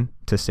going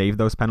to save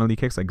those penalty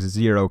kicks, like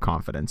zero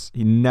confidence.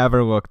 He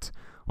never looked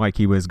like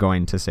he was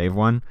going to save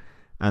one.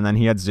 And then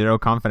he had zero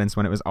confidence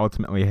when it was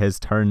ultimately his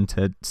turn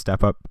to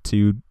step up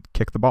to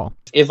kick the ball.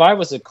 If I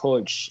was a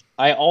coach,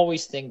 I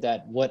always think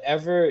that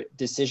whatever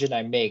decision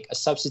I make, a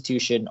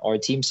substitution or a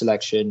team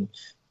selection,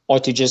 or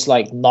to just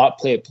like not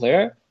play a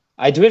player,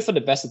 I do it for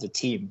the best of the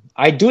team.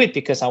 I do it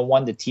because I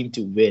want the team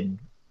to win.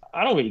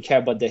 I don't really care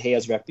about De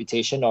Gea's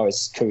reputation or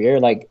his career.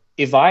 Like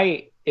if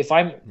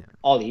I'm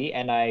Ollie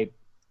and I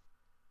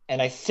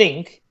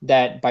think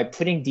that by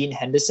putting Dean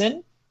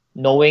Henderson,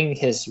 knowing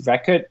his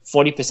record,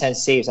 40%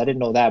 saves, I didn't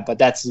know that, but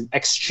that's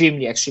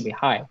extremely, extremely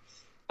high.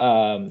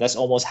 That's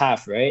almost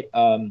half, right?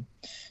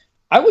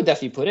 I would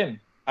definitely put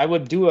him. I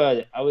would do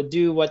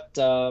what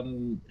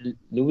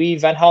Louis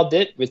van Gaal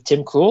did with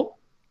Tim Krul.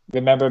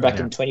 Remember back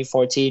in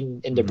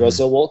 2014 in the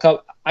Brazil World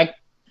Cup? It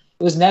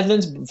was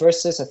Netherlands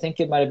versus, I think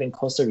it might have been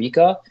Costa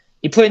Rica.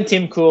 He put in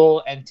Tim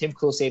Krul, and Tim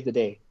Krul saved the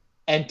day.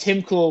 And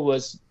Tim Krul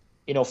was,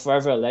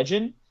 forever a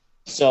legend.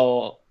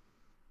 So,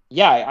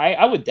 yeah,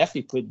 I would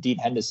definitely put Dean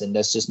Henderson.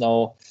 There's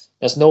no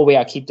way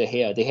I keep De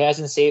Gea. De Gea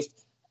hasn't saved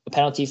a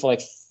penalty for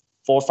like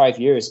 4 or 5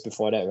 years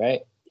before that,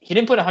 right? He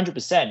didn't put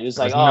 100%. It was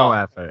like, no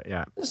effort.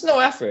 Yeah, there's no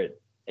effort.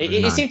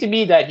 It seemed to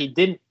me that he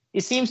didn't.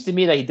 It seems to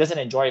me that he doesn't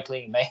enjoy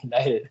playing Man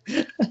United.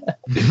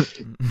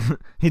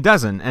 He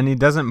doesn't, and he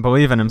doesn't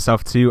believe in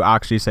himself to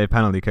actually save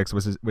penalty kicks,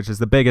 which is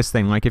the biggest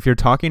thing. Like if you're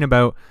talking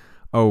about,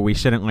 we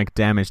shouldn't like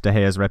damage De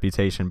Gea's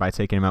reputation by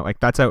taking him out,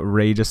 like that's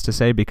outrageous to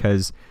say,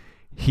 because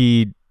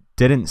he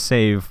didn't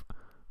save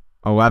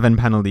 11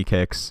 penalty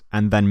kicks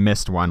and then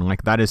missed one.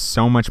 Like that is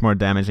so much more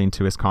damaging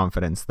to his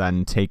confidence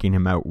than taking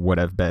him out would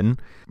have been.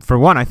 For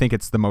one, I think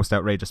it's the most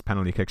outrageous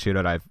penalty kick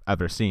shootout I've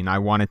ever seen. I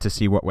wanted to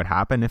see what would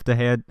happen if De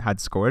Gea had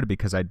scored,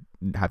 because I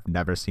have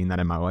never seen that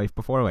in my life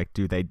before. Like,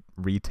 do they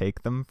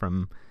retake them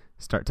from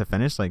start to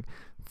finish? Like,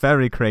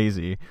 very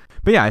crazy.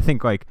 But yeah, I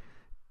think like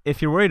if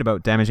you're worried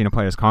about damaging a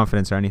player's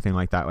confidence or anything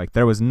like that, like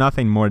there was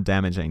nothing more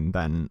damaging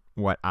than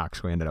what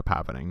actually ended up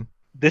happening.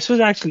 This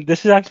is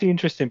actually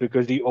interesting,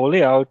 because the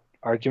Ole out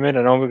argument,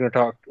 I know we're going to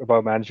talk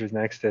about managers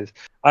next, is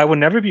I would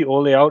never be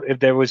Ole out if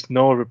there was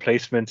no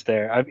replacements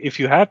there. If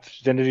you have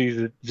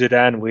Zinedine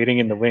Zidane waiting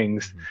in the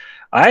wings,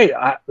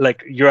 I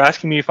like, you're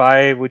asking me if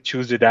I would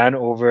choose Zidane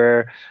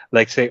over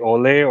like say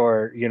Ole,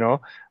 or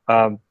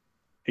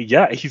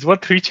he's won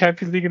 3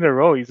 Champions League in a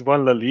row. He's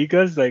won La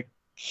Ligas. Like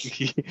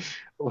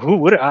who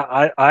would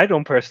I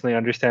don't personally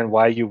understand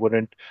why you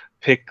wouldn't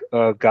pick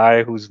a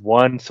guy who's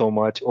won so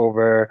much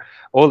over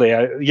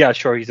Ole.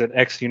 Sure, he's an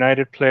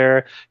ex-United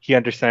player. He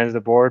understands the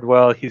board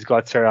well. He's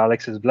got Sir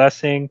Alex's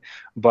blessing.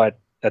 But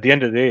at the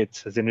end of the day,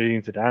 it's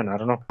Zinedine Zidane. I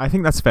don't know. I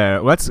think that's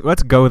fair. Let's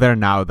go there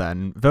now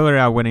then.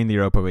 Villarreal winning the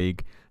Europa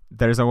League.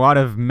 There's a lot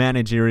of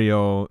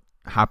managerial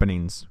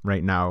happenings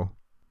right now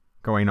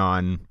going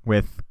on,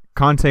 with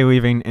Conte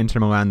leaving Inter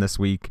Milan this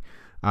week.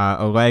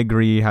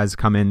 Allegri has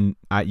come in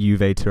at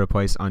Juve to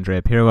replace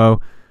Andrea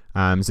Pirlo.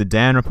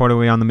 Zidane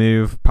reportedly on the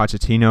move.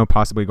 Pochettino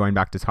possibly going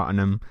back to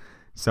Tottenham.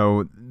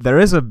 So there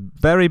is a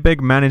very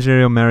big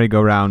managerial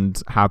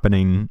merry-go-round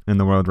happening in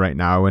the world right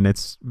now, and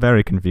it's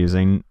very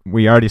confusing.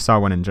 We already saw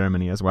one in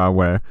Germany as well,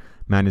 where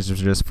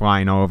managers are just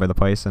flying all over the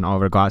place, and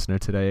Oliver Glasner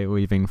today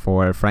leaving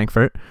for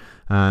Frankfurt.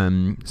 So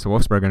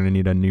Wolfsburg are going to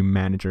need a new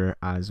manager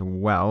as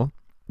well.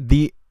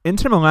 The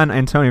Inter Milan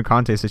Antonio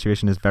Conte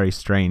situation is very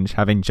strange,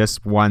 having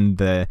just won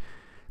the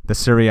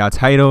Serie A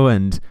title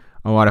and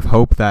a lot of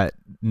hope that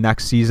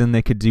next season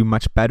they could do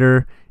much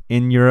better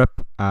in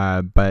Europe,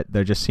 but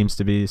there just seems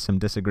to be some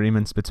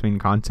disagreements between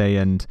Conte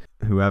and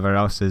whoever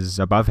else is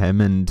above him,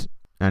 and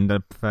end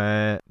up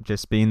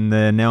just being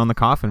the nail in the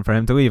coffin for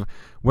him to leave.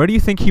 Where do you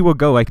think he will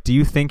go? Like, do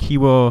you think he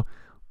will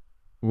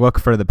look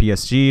for the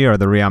PSG or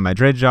the Real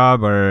Madrid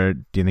job, or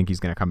do you think he's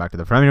going to come back to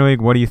the Premier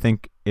League? What do you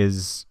think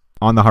is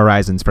on the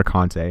horizons for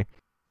Conte?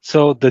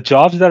 So the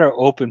jobs that are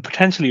open,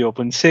 potentially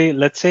open,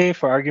 let's say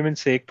for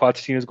argument's sake,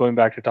 Pochettino is going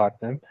back to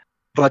Tottenham,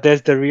 but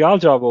there's the Real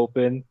job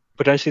open,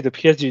 potentially the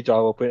PSG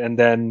job open, and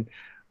then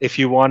if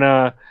you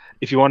wanna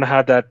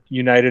have that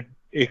United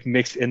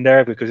mixed in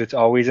there because it's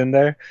always in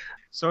there.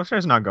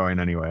 Solskjaer's not going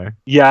anywhere.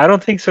 Yeah, I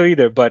don't think so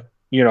either. But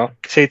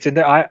say it's in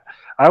there.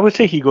 I would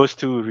say he goes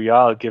to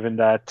Real, given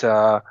that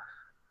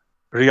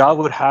Real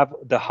would have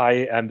the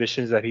high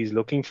ambitions that he's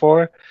looking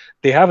for.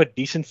 They have a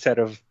decent set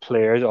of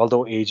players,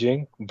 although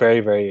aging, very,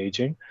 very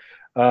aging.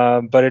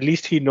 But at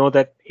least he'd know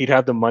that he'd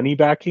have the money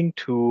backing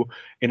to,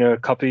 in a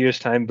couple of years'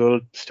 time,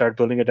 start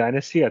building a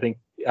dynasty. I think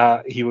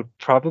he would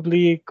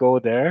probably go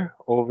there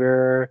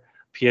over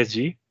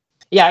PSG.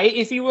 Yeah,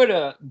 if he were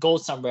to go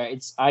somewhere,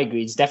 I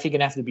agree. It's definitely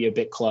gonna have to be a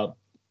big club,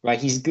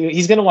 right? He's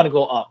gonna want to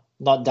go up,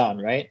 not down,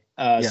 right?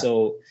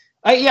 So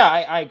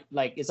I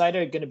like, it's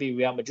either gonna be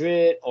Real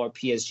Madrid or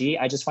PSG.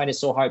 I just find it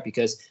so hard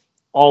because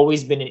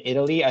always been in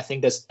Italy. I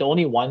think that's the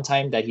only one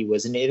time that he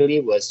was in Italy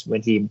was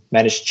when he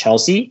managed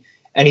Chelsea,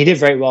 and he did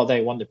very well that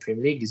he won the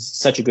Premier League. He's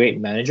such a great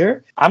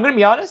manager. I'm gonna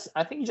be honest.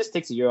 I think he just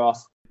takes a year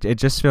off. It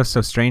just feels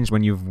so strange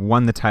when you've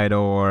won the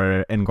title,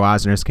 or in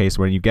Glasner's case,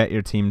 where you get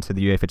your team to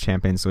the UEFA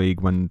Champions League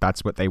when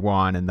that's what they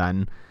want, and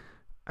then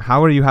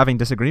how are you having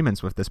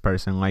disagreements with this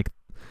person? Like,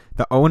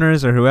 the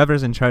owners or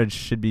whoever's in charge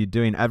should be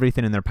doing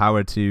everything in their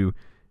power to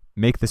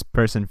make this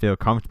person feel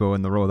comfortable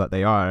in the role that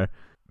they are.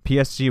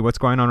 PSG, what's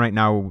going on right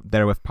now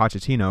there with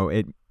Pochettino,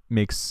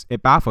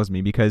 it baffles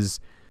me, because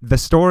the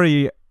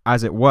story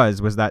as it was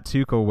that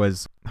Tuchel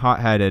was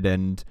hot-headed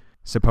and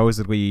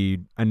supposedly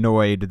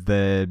annoyed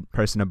the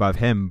person above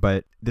him,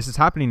 but this is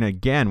happening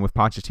again with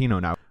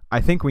Pochettino now.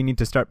 I think we need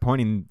to start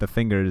pointing the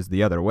fingers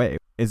the other way.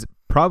 It's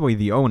probably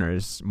the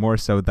owners more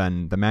so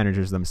than the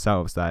managers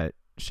themselves that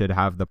should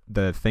have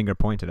the finger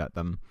pointed at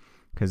them,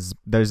 because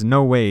there's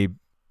no way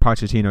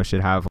Pochettino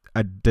should have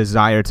a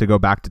desire to go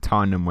back to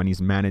Tottenham when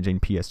he's managing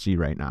PSG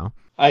right now.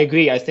 I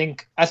agree. I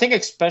think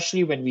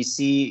especially when we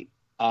see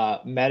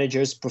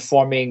managers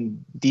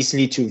performing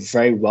decently to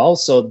very well.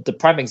 So the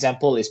prime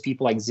example is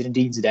people like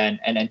Zinedine Zidane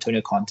and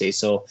Antonio Conte.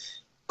 So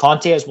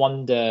Conte has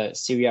won the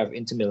Serie A of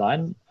Inter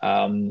Milan.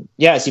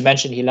 As you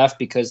mentioned, he left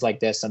because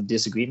like there's some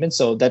disagreement.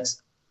 So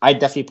I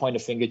definitely point a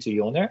finger to the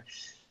owner.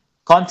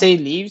 Conte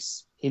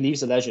leaves. He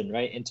leaves a legend,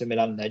 right? Inter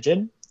Milan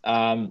legend.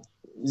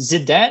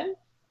 Zidane,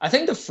 I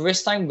think the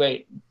first time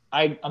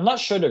I'm not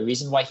sure the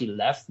reason why he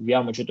left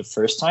Real Madrid the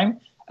first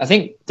time. I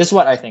think this is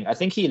what I think. I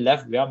think he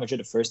left Real Madrid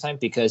the first time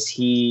because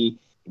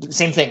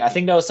same thing. I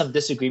think there was some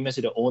disagreements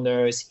with the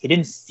owners. He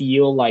didn't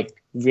feel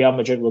like Real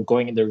Madrid were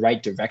going in the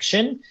right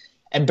direction.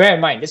 And bear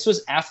in mind, this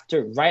was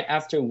right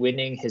after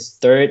winning his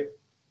third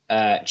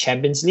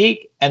Champions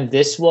League. And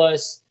this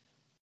was,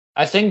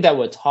 I think there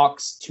were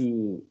talks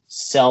to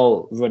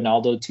sell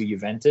Ronaldo to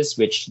Juventus,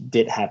 which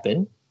did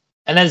happen.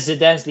 And then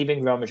Zidane's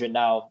leaving Real Madrid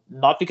now,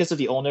 not because of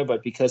the owner,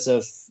 but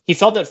because he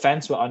felt that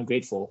fans were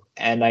ungrateful.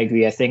 And I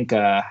agree. I think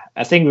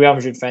Real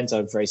Madrid fans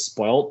are very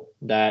spoiled.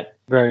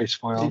 Very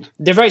spoiled.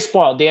 They're very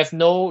spoiled. They have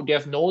no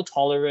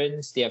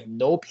tolerance. They have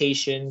no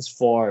patience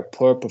for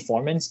poor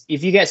performance.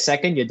 If you get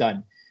second, you're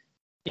done.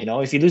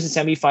 If you lose the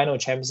semi-final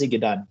Champions League,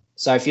 you're done.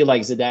 So I feel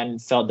like Zidane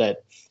felt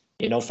that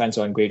fans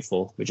were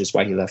ungrateful, which is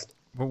why he left.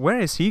 But where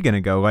is he gonna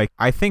go? Like,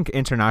 I think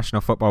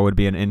international football would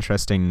be an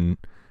interesting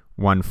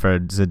one for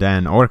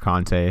Zidane or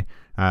Conte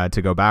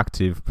to go back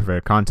to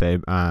for Conte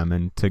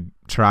and to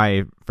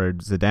try for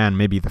Zidane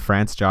maybe the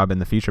France job in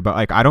the future. But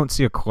like, I don't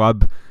see a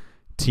club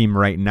team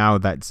right now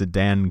that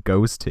Zidane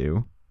goes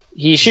to.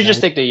 He should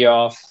just take the year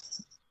off.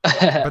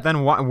 But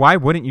then why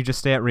wouldn't you just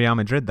stay at Real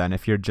Madrid then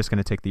if you're just going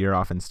to take the year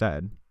off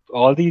instead?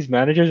 All these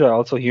managers are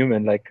also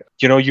human. Like,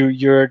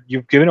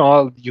 you've given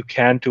all you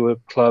can to a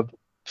club,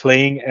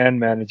 playing and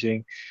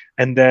managing,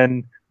 and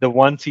then the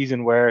one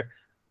season where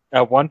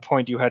at one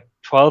point you had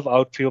 12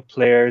 outfield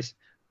players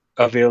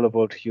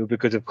available to you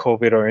because of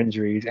COVID or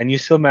injuries, and you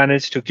still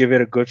managed to give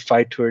it a good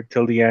fight to it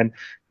till the end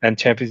and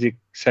Champions League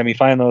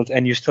semifinals,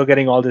 and you're still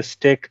getting all this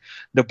stick.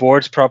 The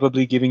board's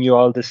probably giving you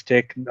all the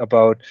stick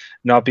about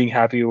not being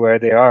happy where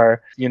they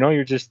are.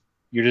 You're just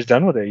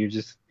done with it. You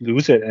just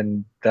lose it,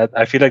 and that,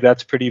 I feel like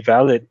that's pretty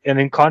valid. And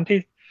in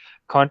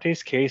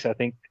Conte's case, I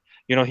think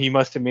he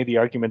must have made the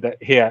argument that,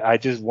 hey, I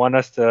just won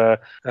us the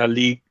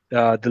league.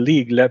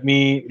 Let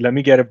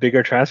me get a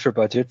bigger transfer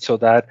budget so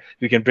that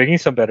we can bring in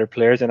some better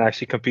players and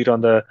actually compete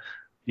on the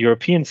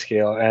European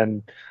scale.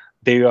 And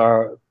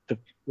the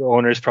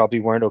owners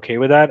probably weren't okay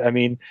with that. I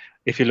mean,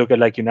 if you look at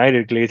like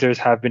United, Glazers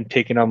have been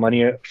taking out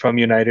money from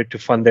United to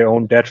fund their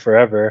own debt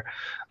forever.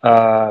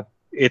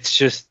 it's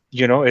just,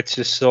 it's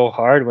just so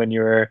hard when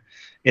you're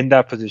in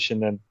that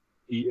position, and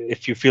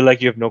if you feel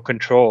like you have no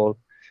control.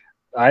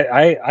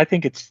 I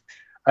think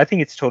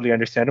it's totally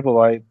understandable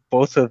why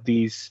both of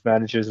these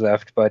managers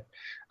left, but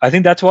I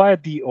think that's why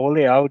the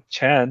Ole out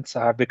chants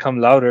have become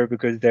louder,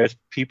 because there's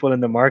people in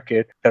the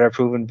market that are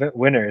proven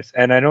winners.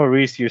 And I know,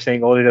 Reese, you're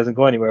saying Ole doesn't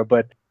go anywhere,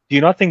 but do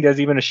you not think there's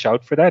even a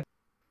shout for that?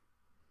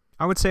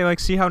 I would say, like,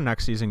 see how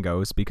next season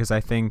goes, because I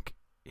think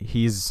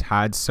he's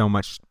had so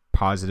much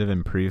positive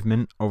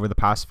improvement over the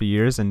past few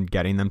years, and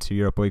getting them to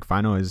Europa League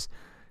final is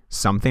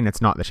something.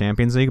 It's not the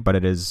Champions League, but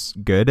it is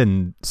good,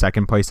 and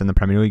second place in the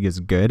Premier League is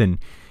good, and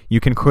you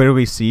can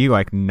clearly see,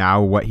 like,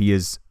 now what he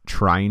is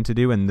trying to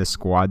do in the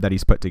squad that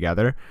he's put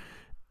together.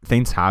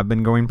 Things have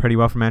been going pretty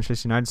well for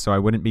Manchester United, so I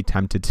wouldn't be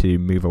tempted to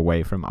move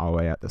away from Ole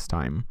at this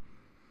time.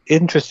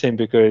 Interesting,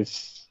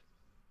 because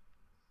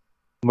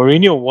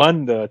Mourinho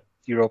won the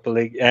Europa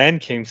League and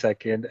came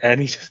second,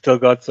 and he still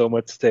got so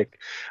much stick.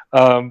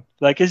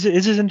 It's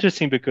just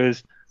interesting,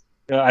 because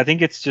I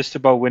think it's just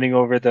about winning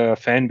over the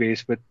fan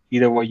base with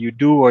either what you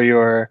do or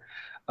your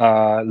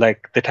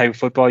like the type of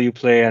football you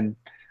play. And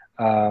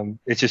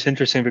it's just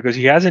interesting because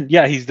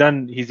he's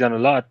done a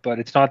lot, but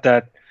it's not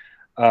that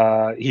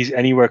he's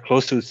anywhere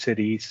close to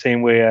City.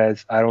 Same way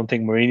as I don't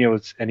think Mourinho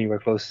was anywhere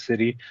close to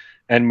City,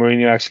 and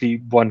Mourinho actually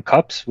won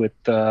cups with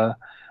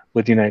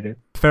United.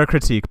 Fair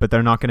critique, but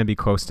they're not going to be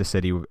close to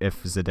City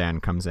if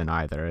Zidane comes in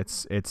either.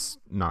 It's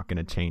not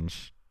going to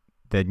change.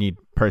 They need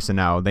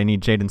personnel. They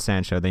need Jadon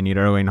Sancho. They need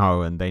Erling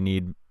Haaland. They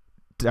need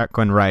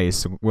Declan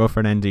Rice,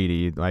 Wilfred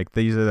Ndidi. Like,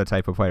 these are the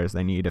type of players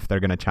they need if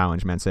they're going to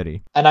challenge Man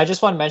City. And I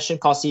just want to mention,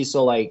 Kosi,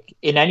 so like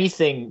in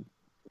anything,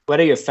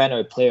 whether you're a fan or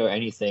a player or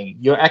anything,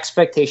 your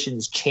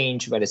expectations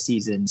change by the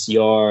seasons.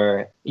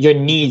 Your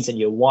needs and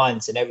your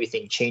wants and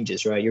everything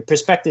changes, right? Your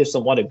perspectives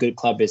on what a good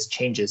club is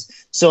changes.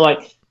 So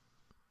like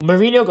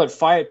Mourinho got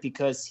fired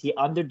because he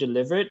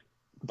underdelivered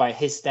by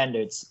his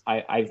standards,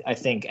 I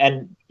think.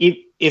 And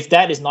if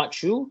that is not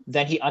true,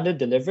 then he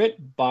underdelivered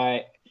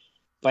by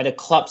the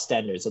club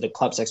standards or the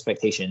club's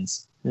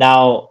expectations.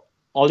 Now,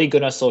 Ole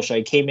Gunnar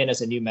Solskjaer came in as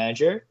a new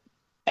manager,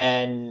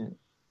 and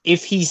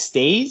if he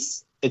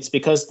stays, it's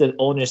because the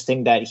owners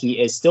think that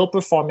he is still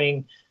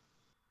performing.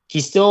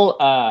 He's still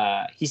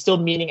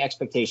meeting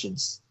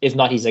expectations. If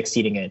not, he's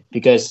exceeding it.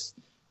 Because,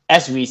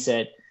 as we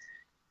said,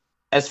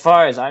 as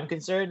far as I'm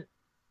concerned,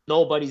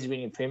 nobody's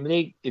winning the Premier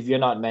League if you're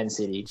not Man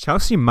City.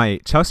 Chelsea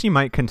might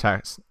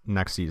contest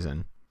next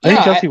season. I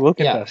think Chelsea will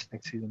contest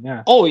next season.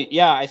 Yeah. Oh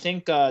yeah, I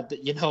think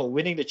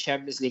winning the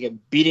Champions League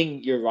and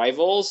beating your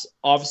rivals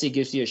obviously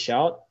gives you a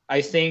shout.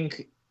 I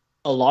think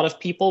a lot of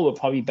people will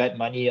probably bet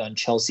money on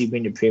Chelsea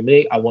winning the Premier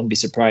League. I won't be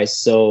surprised.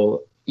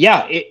 So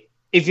yeah,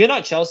 if you're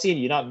not Chelsea and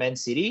you're not Man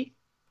City,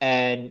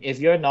 and if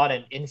you're not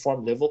an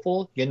informed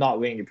Liverpool, you're not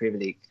winning the Premier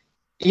League.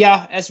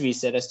 Yeah, as we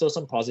said, there's still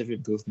some positive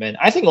improvement.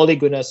 I think Ole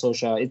Gunnar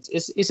Solskjaer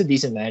it's a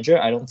decent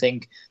manager. I don't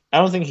think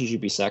he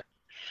should be sacked.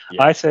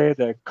 Yeah. I say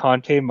that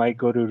Conte might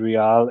go to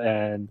Real,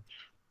 and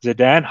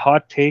Zidane,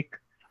 hot take,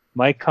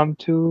 might come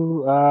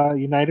to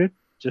United.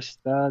 Just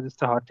a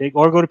hot take,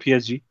 or go to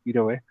PSG.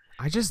 Either way.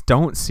 I just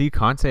don't see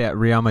Conte at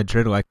Real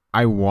Madrid. Like,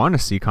 I want to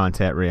see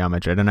Conte at Real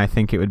Madrid, and I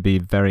think it would be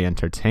very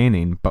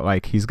entertaining. But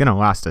like, he's gonna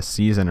last a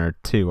season or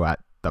two at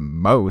the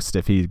most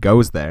if he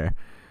goes there.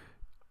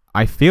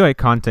 I feel like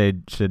Conte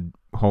should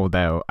hold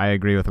out. I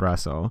agree with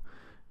Russell.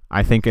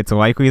 I think it's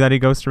likely that he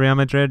goes to Real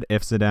Madrid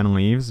if Zidane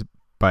leaves,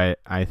 but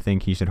I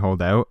think he should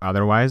hold out.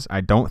 Otherwise,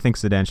 I don't think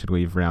Zidane should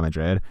leave Real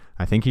Madrid.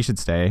 I think he should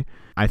stay.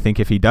 I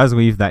think if he does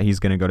leave, that he's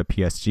going to go to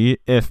PSG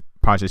if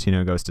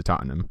Pochettino goes to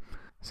Tottenham.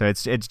 So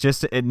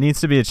it needs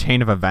to be a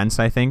chain of events,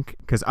 I think,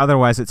 because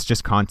otherwise it's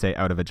just Conte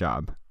out of a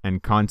job.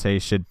 And Conte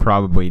should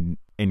probably,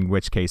 in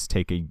which case,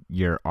 take a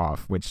year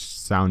off, which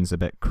sounds a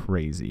bit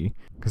crazy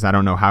because I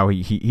don't know how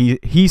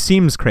he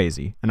seems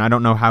crazy, and I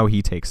don't know how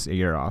he takes a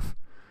year off.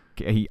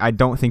 I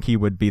don't think he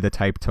would be the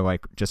type to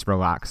like just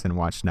relax and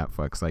watch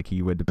Netflix. Like,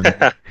 he would,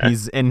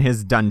 he's in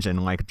his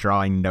dungeon, like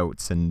drawing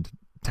notes and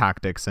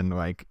tactics and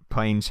like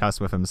playing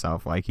chess with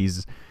himself. Like,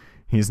 he's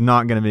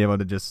not going to be able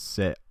to just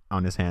sit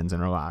on his hands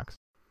and relax.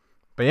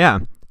 But yeah,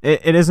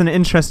 it is an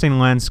interesting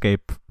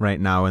landscape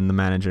right now in the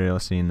managerial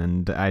scene,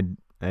 and I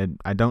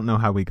don't know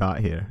how we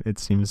got here. It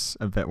seems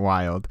a bit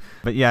wild.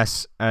 But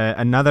yes,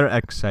 another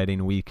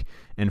exciting week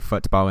in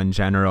football in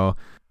general.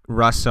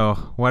 Russell,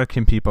 where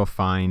can people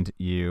find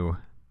you?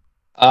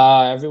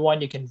 Everyone,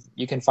 you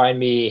can find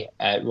me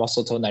at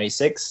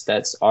RussellTho96.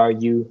 That's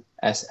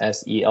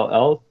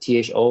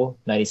RussellTho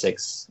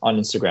 96 on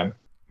Instagram.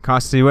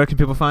 Kosti, where can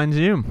people find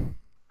you?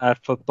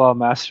 At Futbol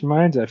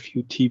Masterminds, at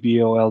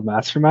FUTBOL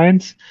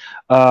Masterminds.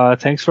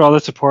 Thanks for all the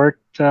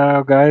support,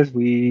 guys.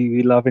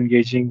 We love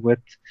engaging with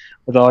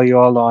all you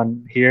all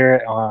on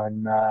here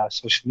on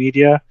social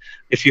media.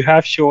 If you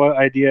have show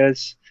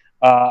ideas,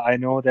 I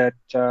know that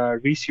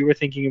Reese, you were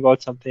thinking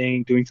about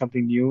doing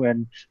something new,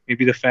 and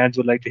maybe the fans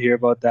would like to hear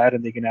about that,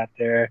 and they can add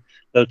their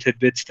little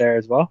tidbits there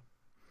as well.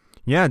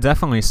 Yeah,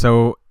 definitely.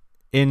 So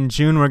in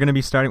June, we're going to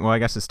be starting, well, I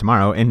guess it's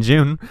tomorrow. In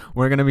June,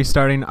 we're going to be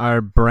starting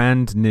our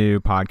brand new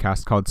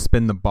podcast called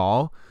Spin the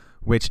Ball,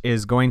 which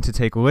is going to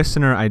take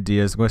listener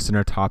ideas,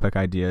 listener topic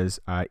ideas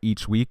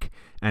each week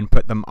and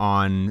put them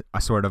on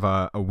a sort of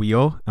a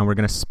wheel. And we're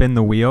going to spin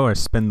the wheel or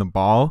spin the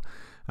ball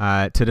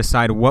to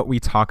decide what we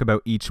talk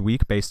about each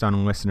week based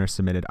on listener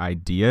submitted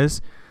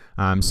ideas.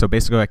 So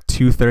basically like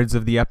 2/3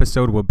 of the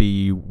episode will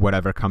be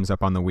whatever comes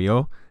up on the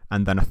wheel.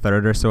 And then a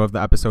third or so of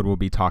the episode will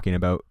be talking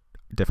about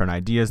different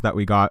ideas that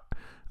we got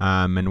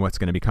and what's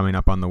going to be coming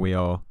up on the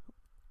wheel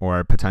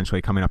or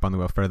potentially coming up on the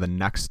wheel for the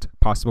next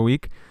possible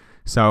week.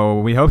 So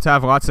we hope to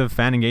have lots of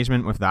fan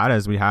engagement with that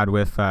as we've had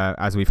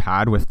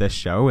with this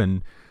show,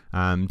 and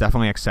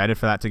definitely excited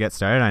for that to get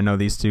started. I know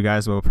these two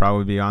guys will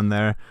probably be on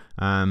there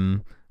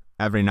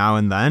every now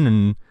and then,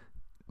 and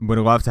would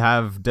love to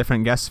have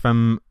different guests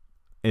from.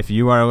 If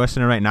you are a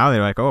listener right now,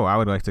 they're like, oh, I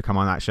would like to come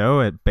on that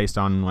show based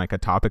on like a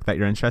topic that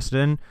you're interested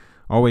in.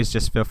 Always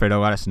just feel free to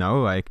let us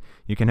know. Like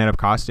you can hit up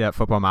Costi at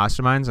Futbol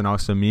Masterminds and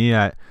also me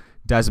at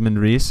Desmond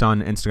Reese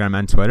on Instagram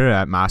and Twitter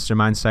at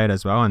Masterminds site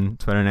as well on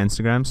Twitter and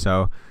Instagram.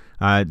 So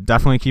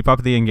definitely keep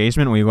up the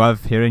engagement. We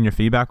love hearing your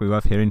feedback. We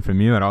love hearing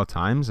from you at all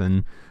times.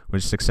 And we're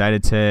just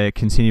excited to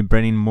continue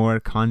bringing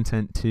more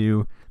content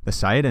to the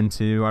site and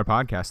to our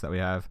podcast that we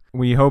have.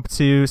 We hope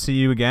to see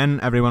you again,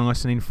 everyone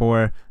listening,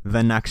 for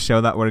the next show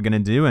that we're going to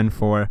do and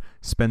for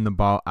Spin the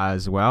Ball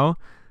as well.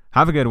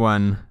 Have a good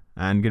one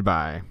and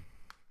goodbye.